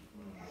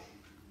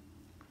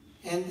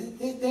 And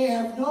they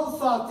have no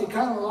thought. They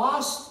kind of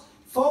lost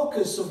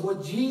focus of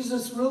what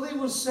Jesus really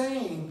was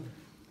saying.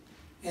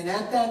 And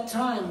at that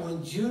time,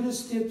 when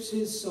Judas dips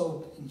his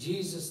soap and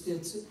Jesus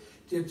dips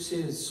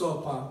his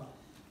sopa,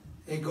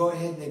 they go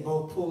ahead and they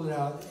both pull it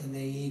out and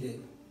they eat it.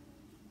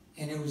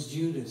 And it was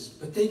Judas.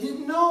 But they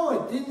didn't know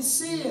it, didn't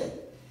see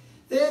it.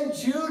 Then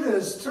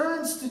Judas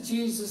turns to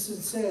Jesus and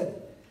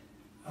said,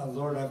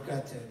 Lord, I've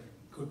got to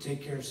go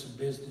take care of some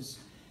business.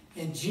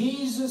 And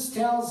Jesus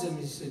tells him,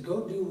 he said,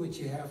 go do what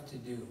you have to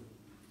do.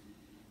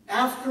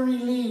 After he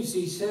leaves,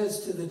 he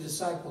says to the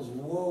disciples,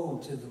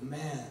 woe to the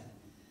man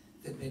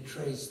that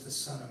betrays the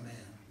Son of Man,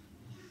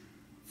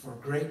 for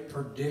great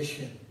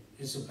perdition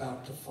is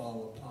about to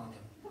fall upon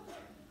him.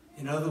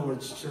 In other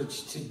words,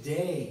 church,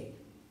 today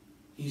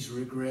he's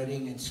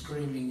regretting and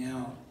screaming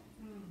out,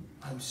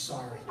 I'm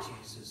sorry,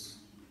 Jesus.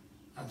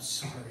 I'm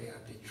sorry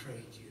I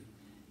betrayed you.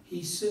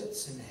 He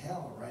sits in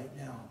hell right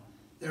now.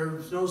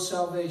 There's no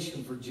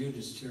salvation for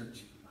Judas,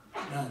 church.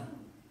 None.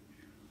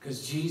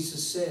 Because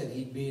Jesus said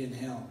he'd be in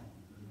hell.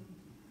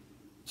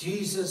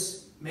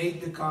 Jesus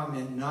made the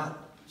comment, not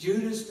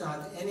Judas,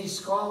 not any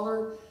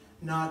scholar,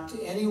 not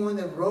anyone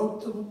that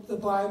wrote the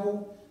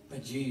Bible,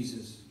 but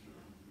Jesus.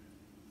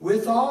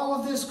 With all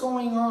of this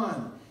going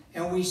on,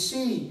 and we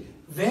see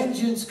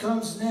vengeance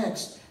comes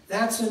next.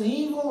 That's an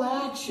evil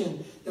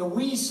action that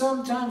we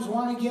sometimes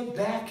want to get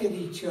back at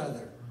each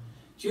other.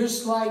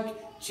 Just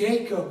like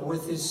Jacob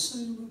with his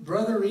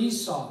brother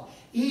Esau.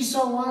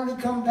 Esau wanted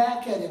to come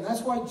back at him.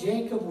 That's why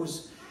Jacob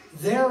was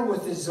there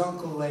with his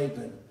uncle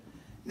Laban.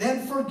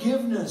 Then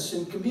forgiveness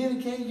and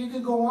communication. You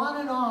can go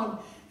on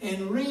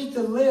and read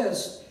the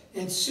list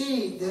and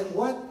see that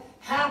what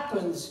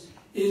happens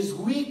is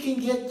we can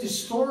get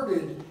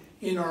distorted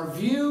in our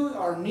view,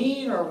 our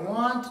need, our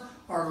want,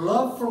 our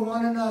love for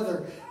one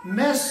another.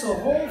 Mess the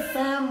whole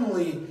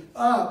family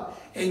up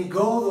and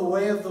go the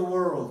way of the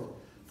world.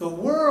 The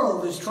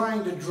world is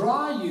trying to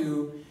draw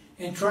you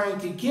and trying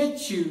to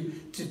get you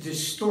to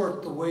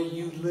distort the way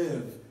you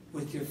live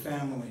with your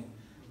family.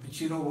 But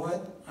you know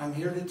what? I'm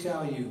here to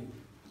tell you,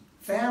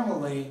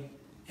 family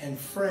and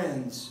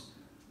friends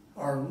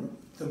are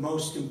the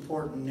most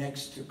important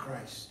next to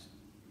Christ.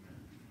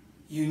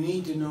 You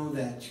need to know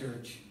that,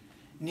 church.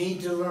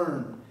 Need to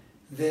learn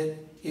that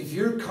if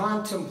you're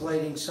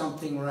contemplating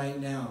something right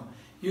now,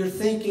 you're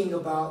thinking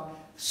about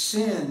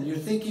sin, you're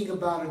thinking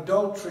about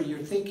adultery, you're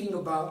thinking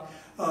about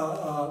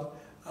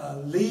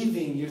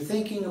leaving, you're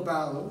thinking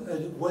about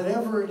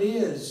whatever it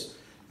is,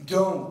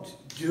 don't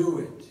do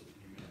it.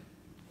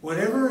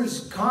 Whatever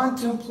is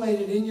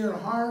contemplated in your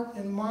heart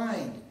and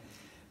mind,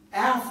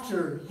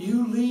 after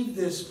you leave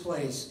this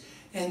place,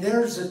 and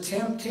there's a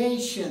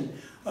temptation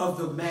of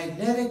the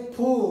magnetic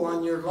pull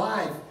on your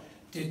life,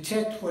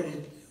 detect what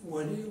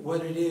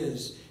it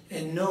is,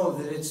 and know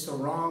that it's the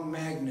wrong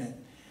magnet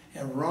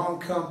and wrong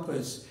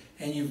compass,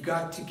 and you've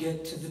got to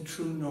get to the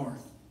true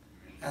north.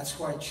 That's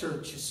why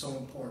church is so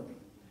important.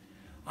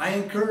 I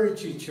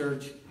encourage you,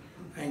 church.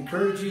 I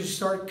encourage you to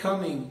start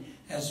coming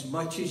as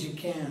much as you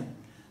can.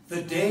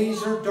 The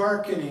days are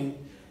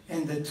darkening,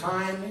 and the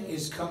time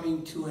is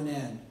coming to an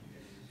end.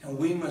 And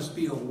we must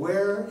be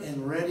aware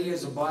and ready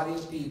as a body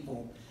of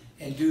people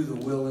and do the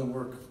will and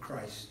work of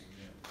Christ.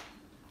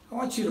 I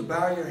want you to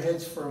bow your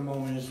heads for a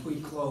moment as we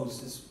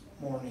close this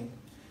morning.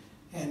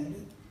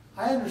 And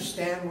I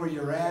understand where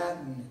you're at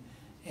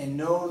and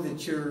know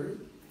that you're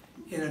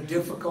in a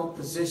difficult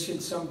position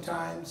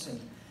sometimes. And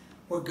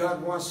what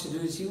God wants to do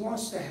is He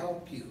wants to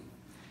help you.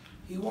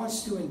 He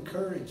wants to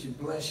encourage and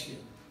bless you.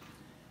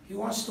 He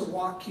wants to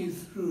walk you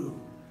through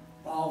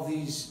all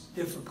these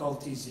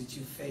difficulties that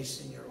you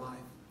face in your life.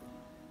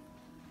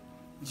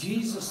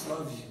 Jesus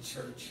loves you,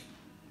 church.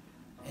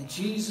 And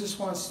Jesus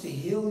wants to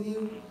heal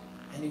you,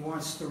 and He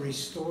wants to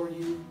restore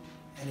you,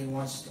 and He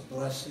wants to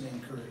bless and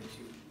encourage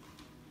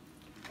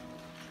you.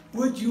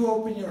 Would you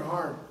open your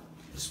heart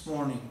this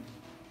morning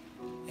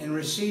and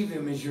receive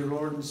Him as your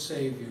Lord and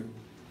Savior?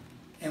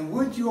 And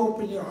would you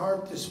open your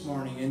heart this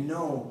morning and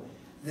know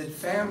that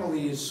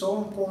family is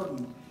so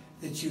important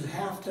that you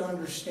have to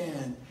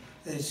understand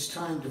that it's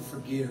time to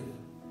forgive.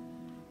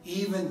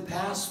 Even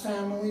past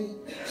family,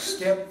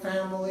 step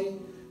family,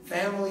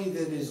 family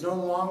that is no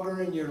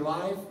longer in your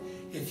life.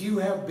 If you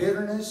have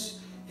bitterness,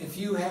 if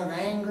you have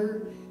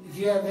anger, if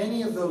you have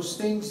any of those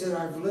things that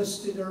I've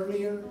listed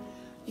earlier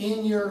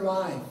in your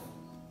life,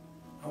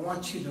 I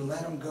want you to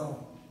let them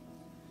go.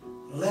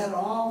 Let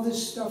all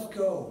this stuff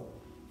go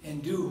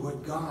and do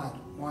what God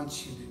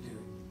wants you to do.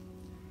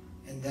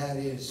 and that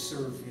is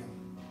serve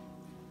Him.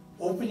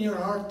 Open your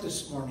heart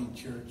this morning,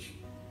 church,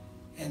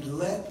 and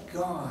let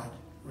God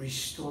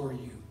restore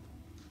you.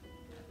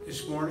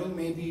 This morning,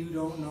 maybe you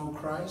don't know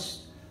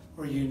Christ,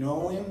 or you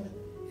know Him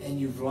and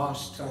you've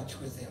lost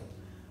touch with Him,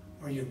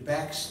 or you're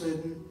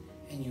backslidden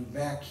and you're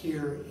back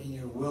here and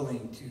you're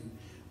willing to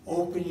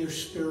open your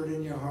spirit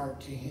and your heart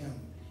to Him.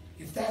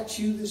 If that's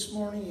you this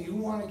morning, you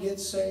want to get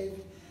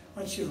saved, I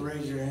want you to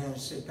raise your hand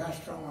and say,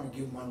 Pastor, I want to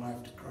give my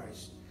life to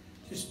Christ.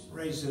 Just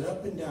raise it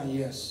up and down.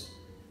 Yes.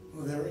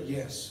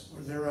 Yes.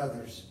 Or there are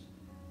others.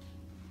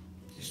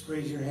 Just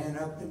raise your hand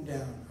up and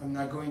down. I'm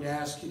not going to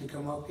ask you to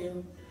come up here.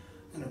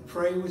 I'm going to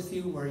pray with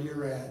you where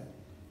you're at.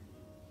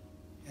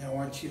 And I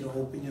want you to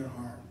open your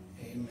heart.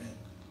 Amen.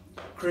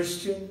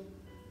 Christian,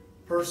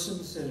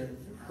 persons that have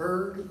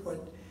heard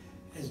what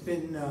has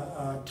been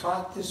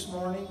taught this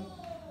morning,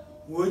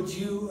 would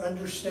you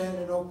understand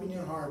and open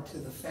your heart to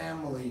the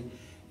family?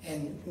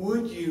 And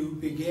would you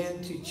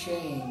begin to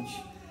change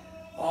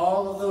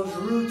all of those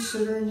roots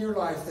that are in your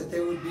life, that they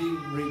would be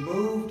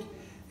removed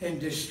and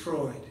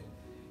destroyed?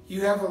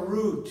 You have a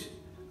root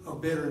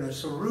of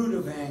bitterness, a root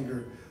of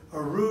anger,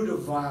 a root of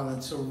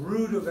violence, a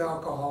root of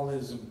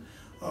alcoholism,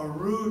 a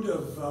root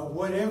of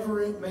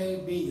whatever it may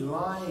be,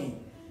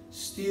 lying,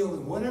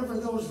 stealing, whatever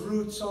those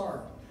roots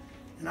are.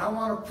 And I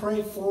want to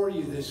pray for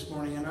you this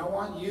morning, and I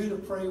want you to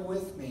pray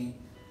with me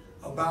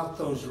about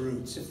those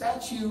roots. If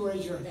that's you,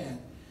 raise your hand.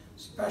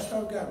 Say, Pastor,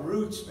 I've got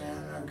roots,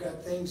 man. I've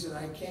got things that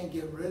I can't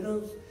get rid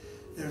of.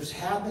 There's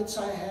habits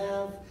I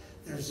have.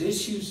 There's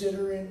issues that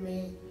are in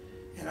me,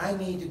 and I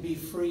need to be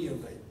free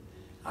of it.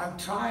 I'm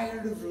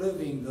tired of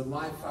living the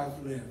life I've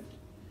lived.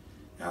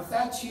 Now, if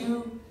that's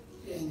you,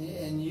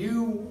 and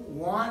you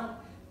want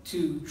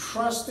to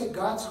trust that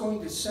God's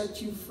going to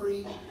set you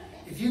free,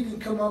 if you can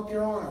come up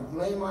here, I want to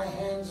lay my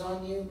hands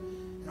on you,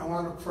 and I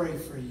want to pray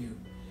for you.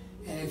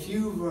 And if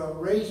you've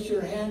raised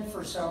your hand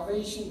for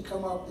salvation,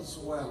 come up as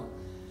well.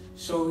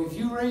 So if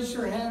you raise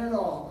your hand at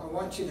all, I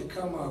want you to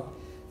come up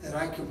that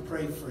I can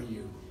pray for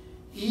you.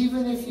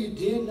 Even if you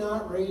did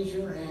not raise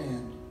your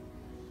hand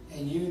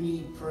and you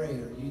need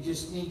prayer, you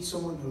just need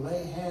someone to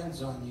lay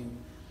hands on you,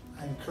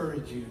 I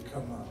encourage you to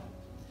come up.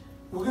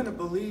 We're going to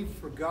believe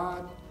for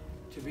God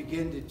to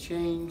begin to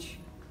change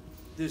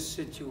this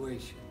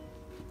situation.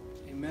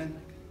 Amen.